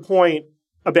make the point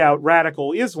about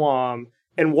radical Islam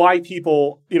and why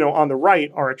people, on the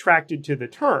right are attracted to the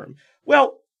term.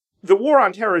 Well, the War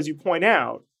on Terror, as you point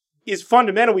out, is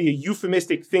fundamentally a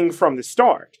euphemistic thing from the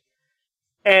start.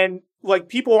 And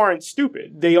people aren't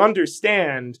stupid. They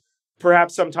understand,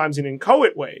 perhaps sometimes in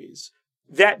inchoate ways,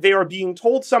 that they are being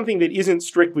told something that isn't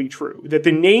strictly true, that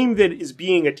the name that is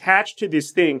being attached to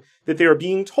this thing that they are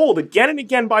being told again and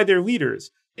again by their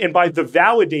leaders and by the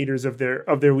validators of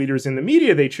their leaders in the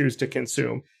media they choose to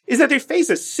consume, is that they face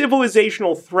a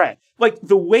civilizational threat.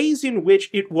 The ways in which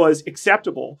it was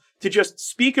acceptable to just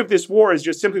speak of this war as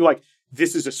just simply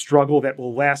this is a struggle that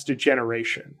will last a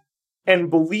generation,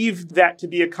 and believe that to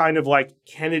be a kind of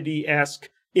Kennedy-esque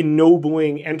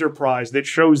ennobling enterprise that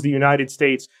shows the United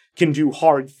States can do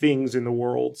hard things in the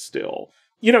world still.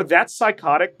 That's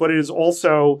psychotic, but it is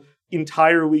also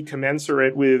entirely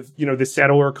commensurate with, the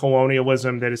settler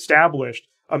colonialism that established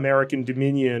American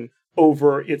dominion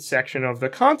over its section of the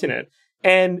continent.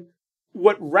 And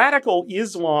what radical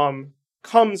Islam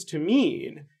comes to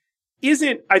mean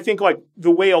isn't, I think, like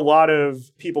the way a lot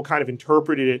of people kind of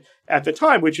interpreted it at the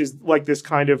time, which is like this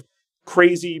kind of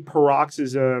crazy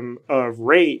paroxysm of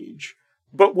rage.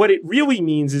 But what it really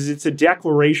means is it's a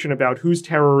declaration about whose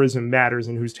terrorism matters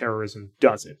and whose terrorism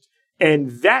doesn't. And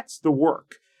that's the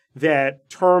work that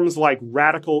terms like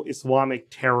radical Islamic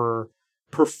terror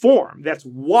perform. That's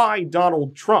why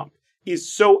Donald Trump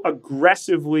is so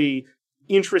aggressively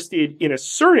interested in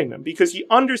asserting them, because he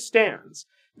understands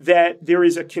that there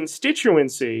is a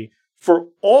constituency for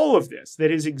all of this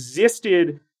that has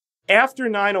existed after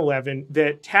 9/11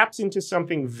 that taps into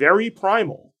something very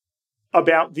primal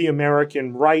about the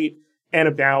American right and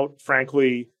about,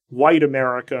 frankly, white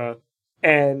America.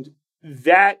 And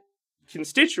that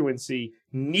constituency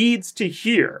needs to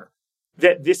hear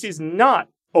that this is not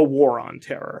a war on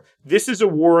terror. This is a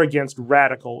war against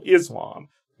radical Islam.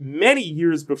 Many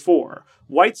years before,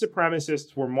 white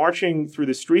supremacists were marching through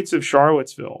the streets of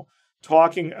Charlottesville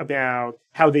talking about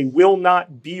how they will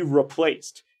not be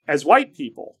replaced as white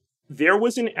people. There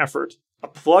was an effort, a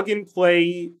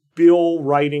plug-and-play bill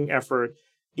writing effort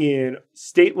in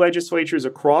state legislatures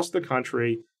across the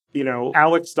country,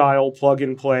 ALEC-style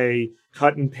plug-and-play,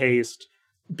 cut-and-paste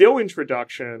bill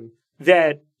introduction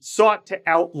that sought to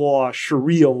outlaw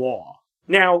Sharia law.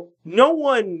 Now, no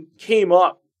one came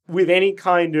up with any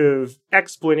kind of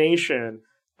explanation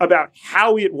about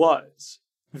how it was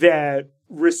that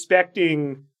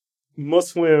respecting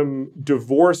Muslim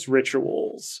divorce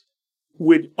rituals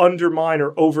would undermine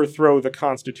or overthrow the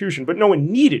Constitution, but no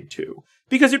one needed to,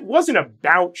 because it wasn't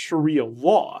about Sharia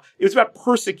law. It was about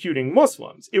persecuting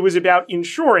Muslims. It was about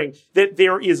ensuring that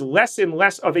there is less and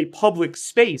less of a public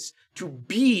space to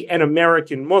be an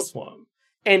American Muslim.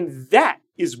 And that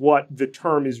is what the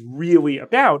term is really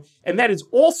about. And that is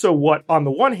also what, on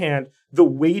the one hand, the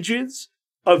wages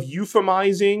of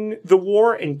euphemizing the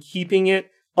war and keeping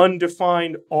it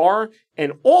undefined are,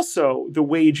 and also the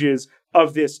wages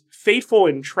of this fateful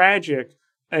and tragic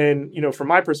and, from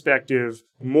my perspective,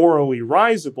 morally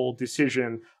risible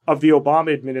decision of the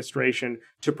Obama administration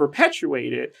to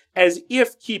perpetuate it, as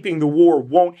if keeping the war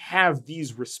won't have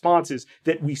these responses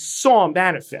that we saw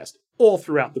manifest all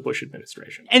throughout the Bush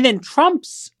administration. And then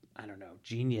Trump's,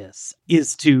 genius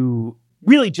is to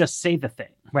really just say the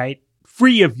thing, right?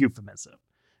 Free of euphemism.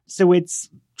 So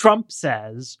Trump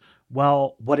says,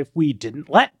 well, what if we didn't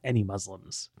let any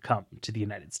Muslims come to the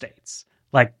United States?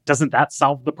 Like, doesn't that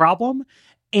solve the problem?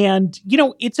 And,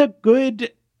 it's a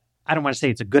good, I don't want to say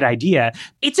it's a good idea.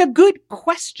 It's a good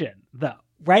question, though,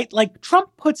 right? Like,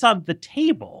 Trump puts on the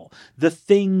table the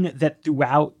thing that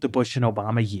throughout the Bush and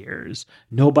Obama years,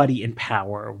 nobody in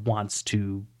power wants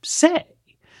to say,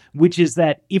 which is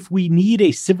that if we need a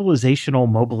civilizational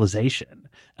mobilization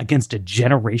against a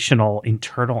generational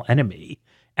internal enemy,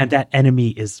 and that enemy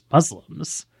is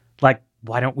Muslims, like,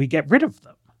 why don't we get rid of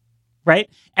them?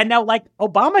 Right? And now,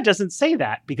 Obama doesn't say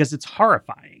that because it's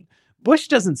horrifying. Bush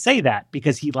doesn't say that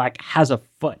because he, has a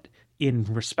foot in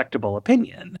respectable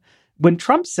opinion. When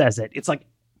Trump says it, it's like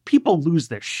people lose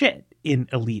their shit in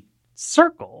elite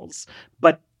circles,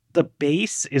 but the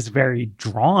base is very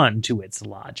drawn to its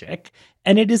logic.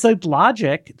 And it is a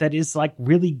logic that is,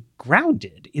 really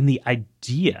grounded in the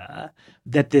idea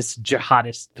that this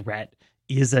jihadist threat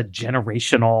is a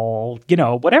generational,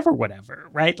 whatever,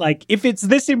 right? Like, if it's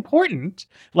this important,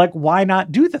 why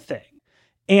not do the thing?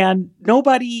 And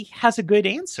nobody has a good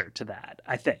answer to that,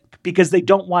 I think, because they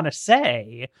don't want to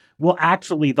say, well,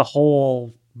 actually, the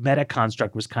whole meta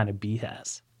construct was kind of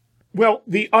BS. Well,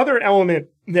 the other element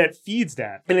that feeds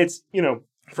that, and it's,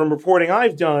 from reporting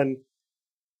I've done,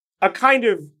 a kind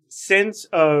of sense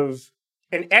of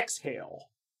an exhale,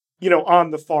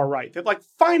 on the far right, that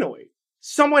finally,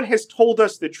 someone has told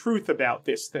us the truth about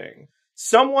this thing.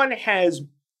 Someone has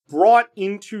brought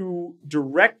into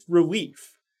direct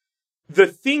relief the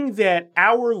thing that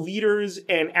our leaders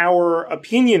and our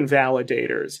opinion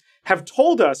validators have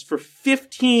told us for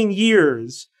 15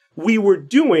 years we were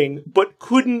doing, but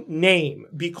couldn't name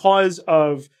because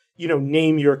of,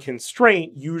 name your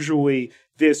constraint, usually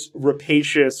this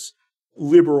rapacious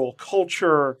liberal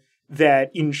culture that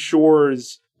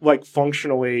ensures,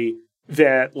 functionally,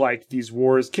 that these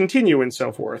wars continue and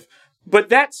so forth. But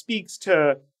that speaks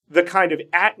to the kind of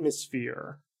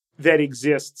atmosphere that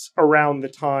exists around the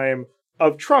time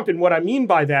of Trump. And what I mean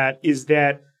by that is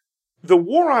that the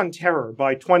war on terror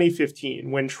by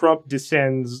 2015, when Trump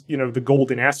descends, the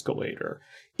golden escalator,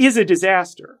 is a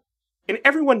disaster. And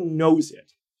everyone knows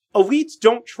it. Elites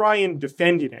don't try and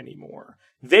defend it anymore.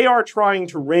 They are trying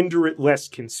to render it less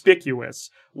conspicuous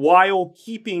while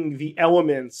keeping the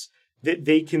elements that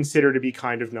they consider to be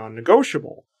kind of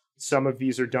non-negotiable. Some of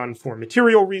these are done for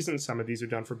material reasons. Some of these are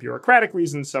done for bureaucratic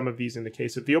reasons. Some of these, in the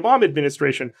case of the Obama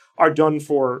administration, are done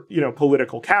for,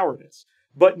 political cowardice.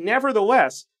 But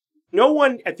nevertheless, no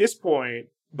one at this point,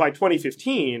 by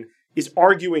 2015, is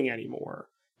arguing anymore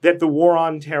that the war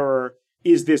on terror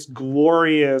is this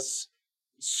glorious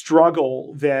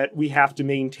struggle that we have to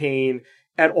maintain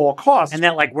at all costs. And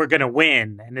that, we're going to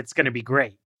win and it's going to be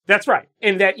great. That's right.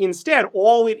 And that instead,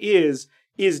 all it is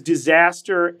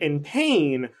disaster and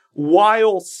pain,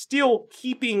 while still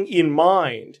keeping in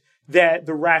mind that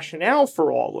the rationale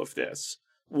for all of this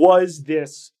was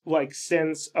this,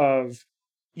 sense of,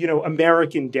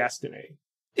 American destiny.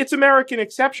 It's American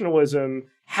exceptionalism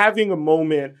having a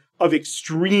moment of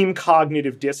extreme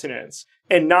cognitive dissonance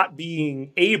and not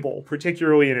being able,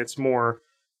 particularly in its more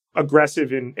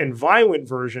aggressive and violent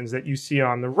versions that you see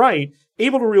on the right,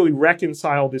 able to really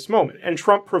reconcile this moment. And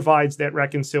Trump provides that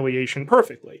reconciliation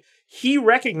perfectly. He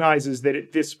recognizes that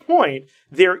at this point,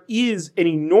 there is an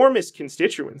enormous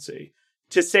constituency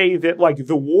to say that,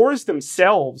 the wars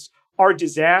themselves are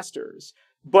disasters.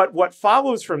 But what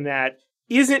follows from that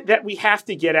isn't that we have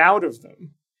to get out of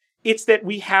them. It's that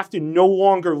we have to no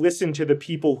longer listen to the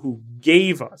people who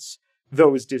gave us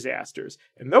those disasters.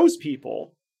 And those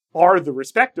people are the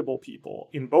respectable people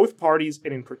in both parties,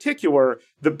 and in particular,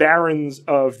 the barons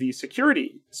of the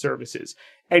security services.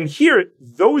 And here,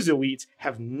 those elites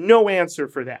have no answer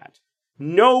for that.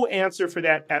 No answer for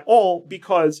that at all,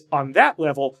 because on that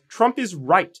level, Trump is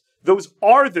right. Those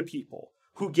are the people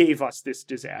who gave us this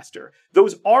disaster.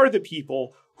 Those are the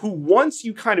people who, once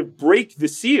you kind of break the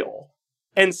seal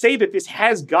and say that this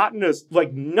has gotten us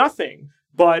nothing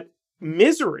but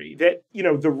misery, that,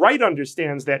 the right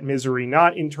understands that misery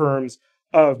not in terms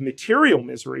of material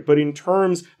misery, but in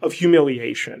terms of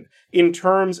humiliation, in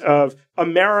terms of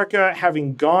America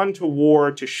having gone to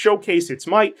war to showcase its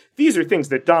might. These are things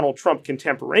that Donald Trump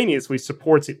contemporaneously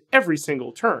supports at every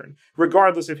single turn,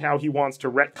 regardless of how he wants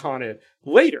to retcon it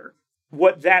later.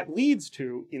 What that leads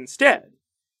to instead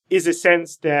is a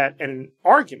sense that, and an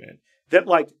argument that,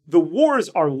 the wars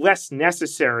are less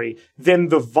necessary than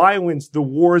the violence the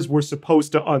wars were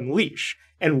supposed to unleash.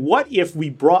 And what if we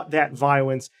brought that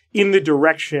violence in the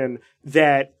direction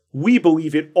that we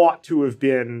believe it ought to have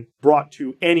been brought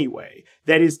to anyway?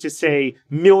 That is to say,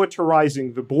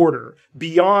 militarizing the border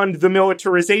beyond the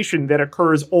militarization that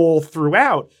occurs all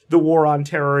throughout the war on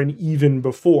terror and even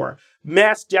before.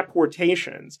 Mass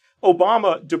deportations.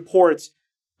 Obama deports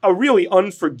a really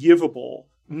unforgivable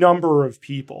number of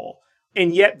people.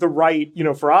 And yet the right,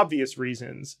 for obvious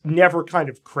reasons, never kind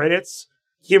of credits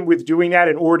him with doing that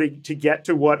in order to get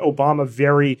to what Obama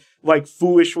very,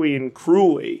 foolishly and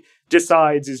cruelly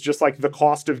decides is just the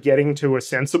cost of getting to a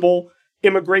sensible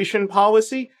immigration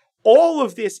policy. All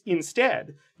of this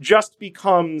instead just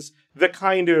becomes the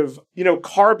kind of,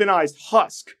 carbonized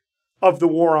husk of the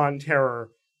war on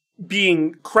terror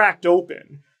being cracked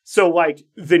open. So,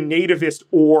 the nativist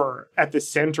ore at the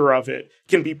center of it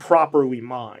can be properly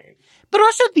mined. But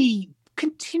also the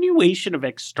continuation of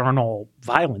external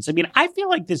violence. I mean, I feel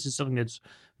like this is something that's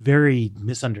very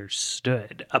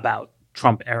misunderstood about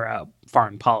Trump-era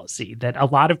foreign policy, that a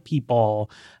lot of people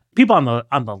on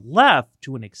the left,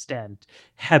 to an extent,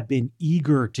 have been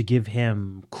eager to give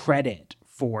him credit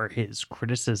for his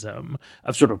criticism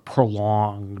of sort of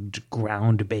prolonged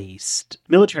ground-based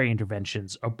military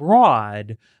interventions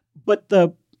abroad. But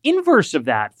the inverse of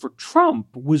that for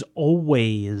Trump was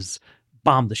always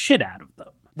bomb the shit out of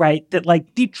them, right? That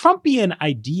the Trumpian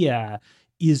idea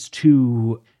is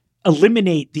to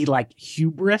eliminate the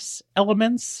hubris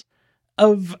elements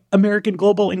of American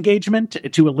global engagement,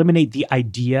 to eliminate the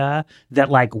idea that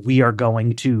we are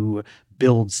going to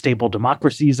build stable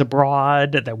democracies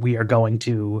abroad, that we are going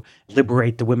to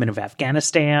liberate the women of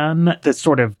Afghanistan, the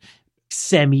sort of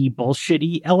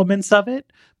semi-bullshitty elements of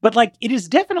it. But it is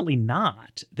definitely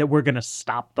not that we're going to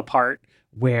stop the part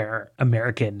where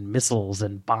American missiles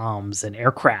and bombs and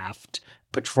aircraft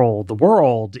patrol the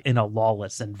world in a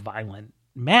lawless and violent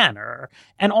manner.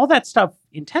 And all that stuff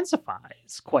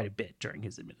intensifies quite a bit during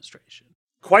his administration.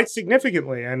 Quite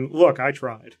significantly. And look, I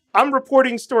tried. I'm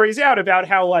reporting stories out about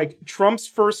how, Trump's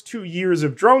first 2 years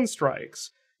of drone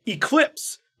strikes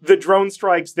eclipse the drone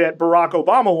strikes that Barack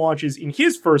Obama launches in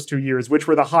his first 2 years, which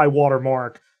were the high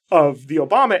watermark of the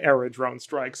Obama-era drone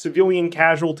strikes. Civilian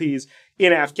casualties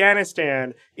in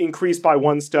Afghanistan increased by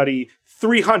one study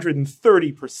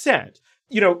 330%.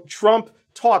 Trump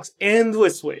talks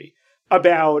endlessly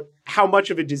about how much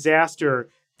of a disaster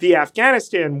the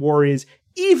Afghanistan war is,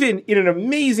 even in an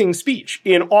amazing speech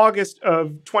in August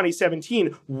of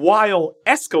 2017, while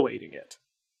escalating it.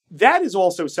 That is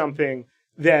also something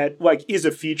that, is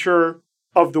a feature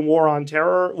of the war on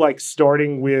terror,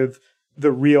 starting with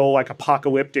the real,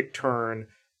 apocalyptic turn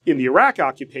in the Iraq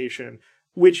occupation,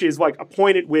 which is, a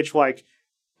point at which,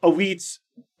 elites,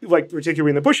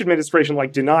 particularly in the Bush administration,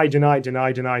 deny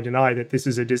that this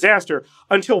is a disaster,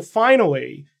 until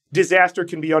finally disaster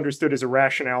can be understood as a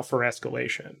rationale for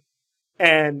escalation.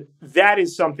 And that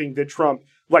is something that Trump,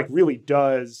 really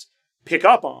does pick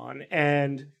up on.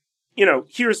 And,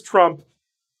 here's Trump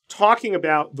talking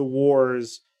about the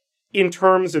wars in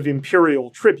terms of imperial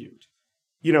tribute.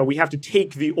 We have to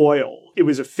take the oil. It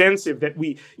was offensive that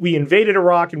we invaded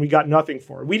Iraq and we got nothing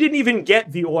for it. We didn't even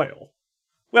get the oil.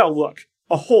 Well, look,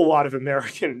 a whole lot of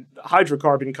American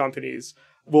hydrocarbon companies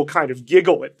will kind of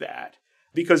giggle at that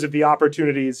because of the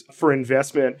opportunities for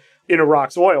investment in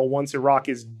Iraq's oil once Iraq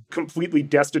is completely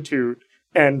destitute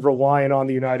and reliant on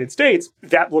the United States.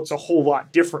 That looks a whole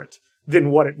lot different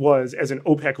than what it was as an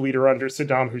OPEC leader under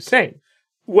Saddam Hussein.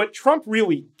 What Trump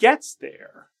really gets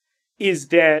there is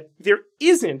that there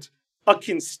isn't a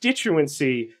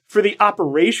constituency for the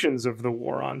operations of the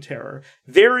war on terror.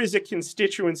 There is a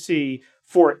constituency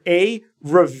for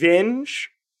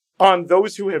revenge on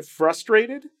those who have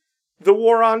frustrated the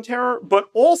war on terror, but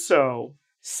also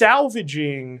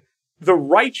salvaging the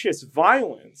righteous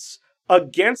violence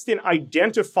against an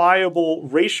identifiable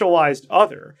racialized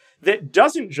other that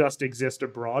doesn't just exist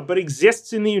abroad, but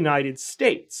exists in the United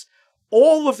States.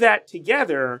 All of that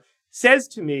together says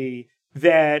to me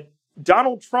that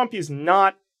Donald Trump is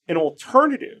not an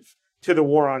alternative to the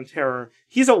war on terror.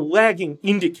 He's a lagging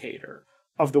indicator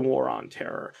of the war on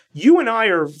terror. You and I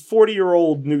are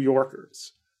 40-year-old New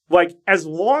Yorkers. As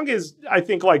long as I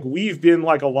think we've been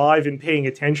alive and paying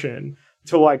attention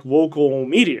to local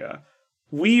media,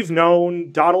 we've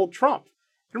known Donald Trump.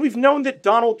 And we've known that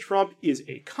Donald Trump is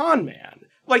a con man.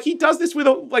 He does this with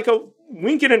a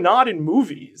wink and a nod in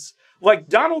movies.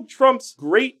 Donald Trump's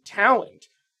great talent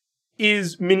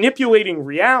is manipulating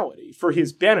reality for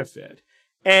his benefit.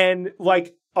 And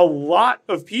a lot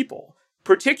of people,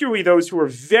 particularly those who are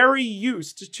very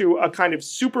used to a kind of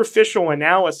superficial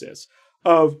analysis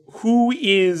of who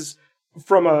is,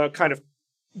 from a kind of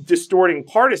distorting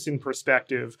partisan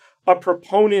perspective, a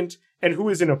proponent and who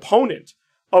is an opponent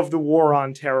of the war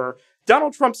on terror,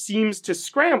 Donald Trump seems to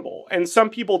scramble. And some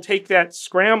people take that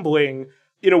scrambling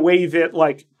in a way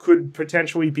that could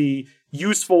potentially be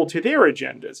useful to their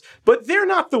agendas. But they're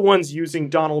not the ones using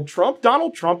Donald Trump.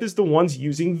 Donald Trump is the ones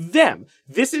using them.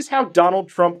 This is how Donald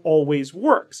Trump always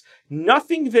works.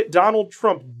 Nothing that Donald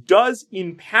Trump does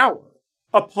in power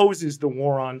opposes the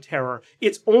war on terror.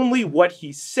 It's only what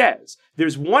he says.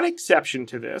 There's one exception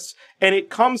to this, and it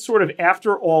comes sort of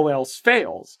after all else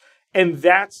fails. And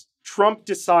that's Trump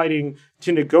deciding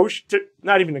to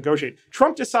negotiate.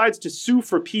 Trump decides to sue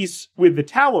for peace with the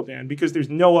Taliban because there's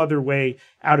no other way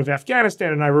out of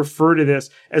Afghanistan. And I refer to this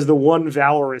as the one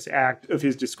valorous act of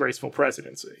his disgraceful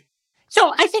presidency.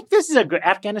 So I think this is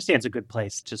Afghanistan's a good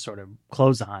place to sort of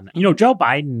close on. Joe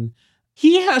Biden,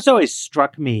 he has always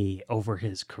struck me over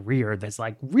his career as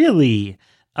really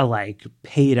a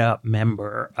paid up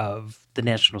member of the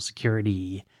national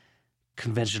security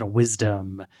conventional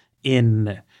wisdom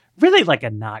in really a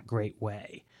not great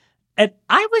way. And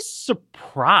I was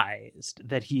surprised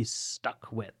that he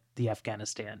stuck with the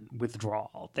Afghanistan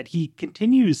withdrawal, that he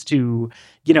continues to,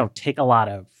 take a lot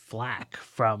of flack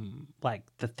from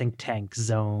the think tank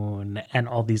zone and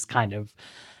all these kind of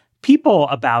people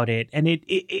about it. And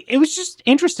it was just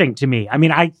interesting to me. I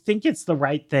mean, I think it's the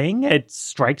right thing. It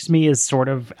strikes me as sort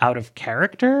of out of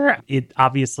character. It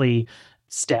obviously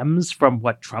stems from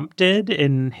what Trump did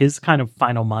in his kind of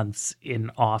final months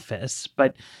in office.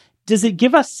 But does it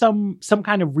give us some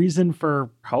kind of reason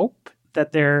for hope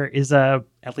that there is at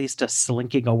least a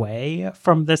slinking away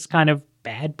from this kind of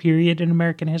bad period in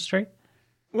American history?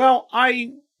 Well,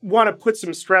 I want to put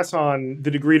some stress on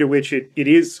the degree to which it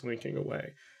is slinking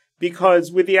away. Because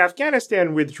with the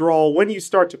Afghanistan withdrawal, when you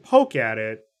start to poke at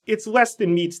it, it's less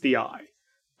than meets the eye.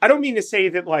 I don't mean to say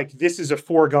that this is a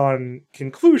foregone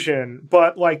conclusion,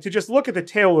 but to just look at the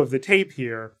tail of the tape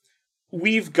here,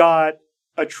 we've got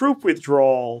a troop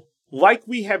withdrawal like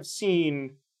we have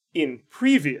seen in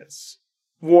previous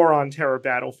war on terror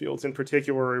battlefields, in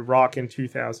particular Iraq in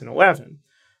 2011.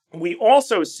 We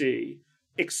also see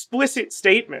explicit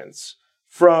statements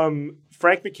from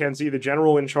Frank McKenzie, the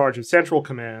general in charge of Central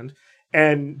Command,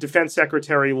 and Defense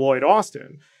Secretary Lloyd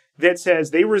Austin, that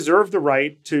says they reserve the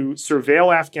right to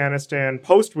surveil Afghanistan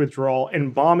post-withdrawal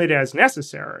and bomb it as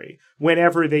necessary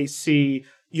whenever they see,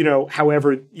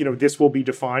 however, this will be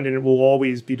defined, and it will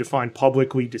always be defined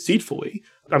publicly deceitfully.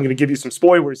 I'm going to give you some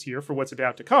spoilers here for what's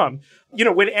about to come.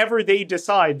 Whenever they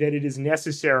decide that it is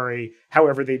necessary,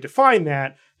 however they define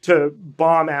that, to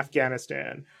bomb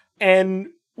Afghanistan. And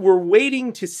we're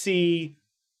waiting to see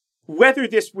whether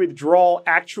this withdrawal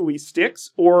actually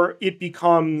sticks or it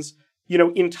becomes,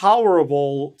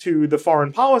 intolerable to the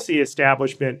foreign policy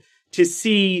establishment to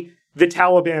see the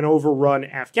Taliban overrun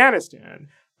Afghanistan.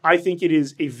 I think it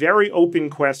is a very open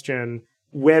question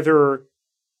whether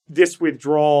this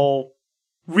withdrawal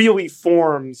really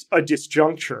forms a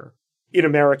disjuncture in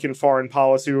American foreign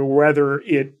policy or whether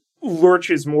it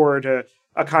lurches more to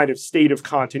a kind of state of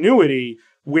continuity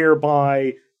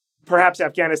whereby perhaps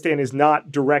Afghanistan is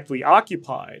not directly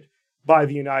occupied by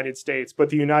the United States, but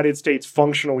the United States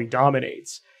functionally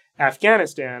dominates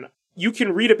Afghanistan. You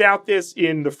can read about this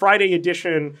in the Friday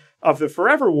edition of the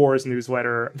Forever Wars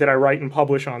newsletter that I write and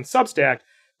publish on Substack.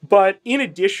 But in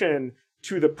addition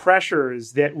to the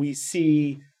pressures that we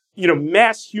see,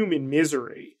 mass human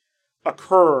misery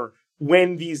occur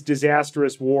when these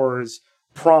disastrous wars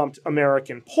prompt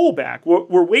American pullback,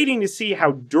 we're waiting to see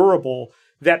how durable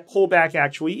that pullback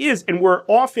actually is. And we're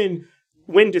often,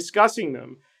 when discussing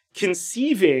them,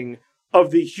 conceiving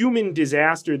of the human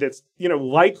disaster that's,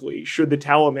 likely should the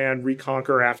Taliban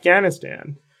reconquer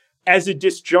Afghanistan as a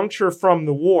disjuncture from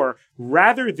the war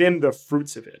rather than the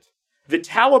fruits of it. The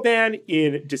Taliban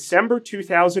in December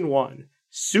 2001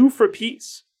 sue for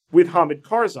peace with Hamid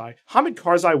Karzai. Hamid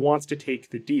Karzai wants to take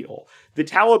the deal. The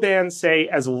Taliban say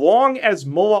as long as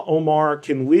Mullah Omar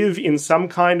can live in some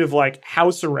kind of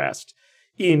house arrest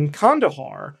in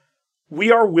Kandahar, we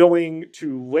are willing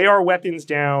to lay our weapons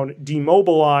down,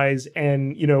 demobilize,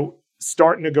 and,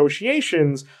 start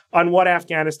negotiations on what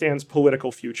Afghanistan's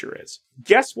political future is.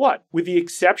 Guess what? With the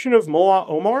exception of Mullah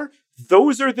Omar,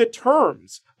 those are the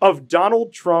terms of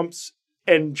Donald Trump's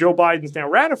and Joe Biden's now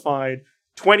ratified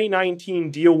 2019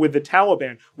 deal with the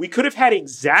Taliban. We could have had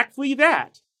exactly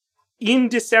that in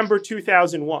December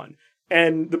 2001.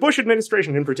 And the Bush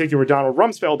administration, in particular Donald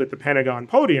Rumsfeld at the Pentagon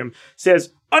podium,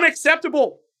 says,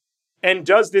 unacceptable, and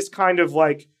does this kind of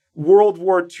World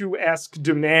War II-esque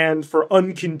demand for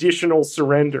unconditional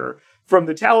surrender from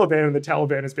the Taliban. And the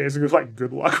Taliban is basically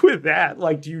good luck with that.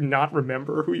 Do you not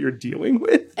remember who you're dealing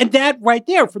with? And that right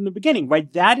there from the beginning,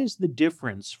 right? That is the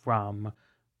difference from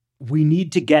we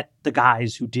need to get the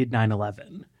guys who did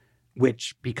 9/11,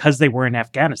 which, because they were in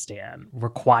Afghanistan,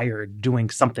 required doing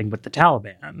something with the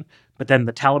Taliban. But then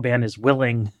the Taliban is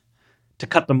willing to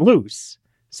cut them loose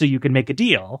so you can make a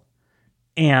deal.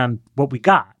 And what we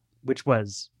got, which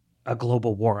was a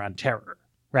global war on terror,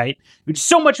 right? Which is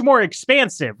so much more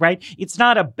expansive, right? It's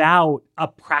not about a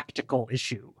practical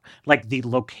issue, like the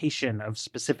location of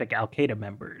specific Al-Qaeda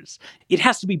members. It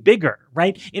has to be bigger,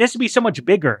 right? It has to be so much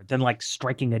bigger than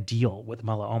striking a deal with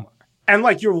Mullah Omar.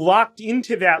 And you're locked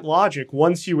into that logic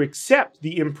once you accept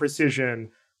the imprecision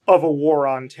of a war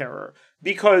on terror,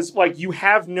 because you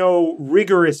have no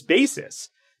rigorous basis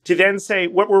to then say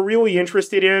what we're really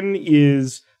interested in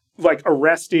is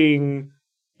arresting,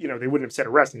 they wouldn't have said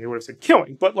arresting, they would have said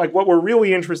killing. But what we're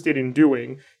really interested in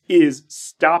doing is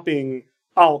stopping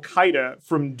Al-Qaeda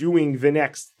from doing the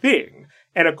next thing.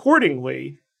 And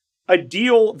accordingly, a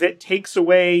deal that takes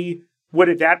away what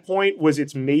at that point was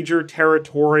its major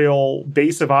territorial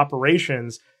base of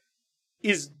operations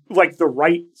is the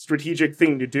right strategic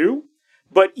thing to do.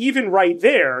 But even right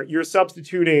there, you're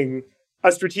substituting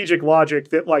a strategic logic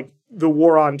that the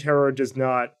war on terror does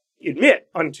not admit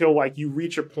until you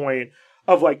reach a point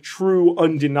of true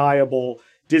undeniable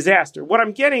disaster. What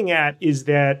I'm getting at is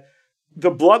that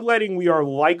the bloodletting we are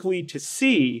likely to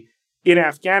see in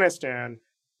Afghanistan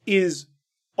is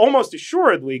almost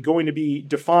assuredly going to be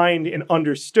defined and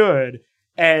understood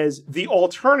as the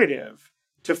alternative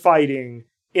to fighting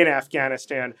in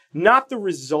Afghanistan, not the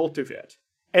result of it.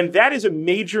 And that is a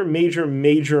major, major,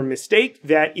 major mistake.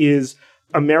 That is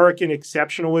American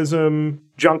exceptionalism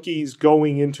junkies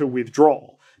going into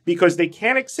withdrawal, because they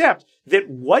can't accept that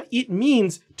what it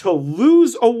means to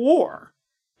lose a war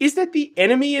is that the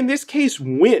enemy in this case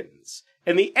wins,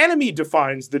 and the enemy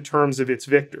defines the terms of its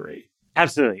victory.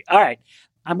 Absolutely. All right.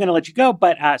 I'm going to let you go,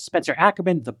 but Spencer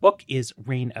Ackerman, the book is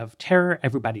Reign of Terror.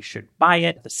 Everybody should buy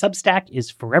it. The Substack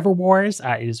is Forever Wars.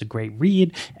 It is a great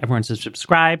read. Everyone should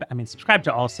subscribe. Subscribe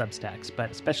to all Substacks, but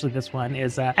especially this one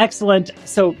is excellent.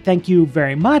 So thank you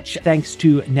very much. Thanks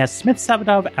to Nez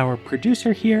Smith-Savadov, our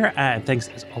producer here. And thanks,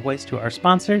 as always, to our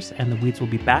sponsors. And the Weeds will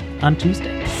be back on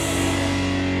Tuesday.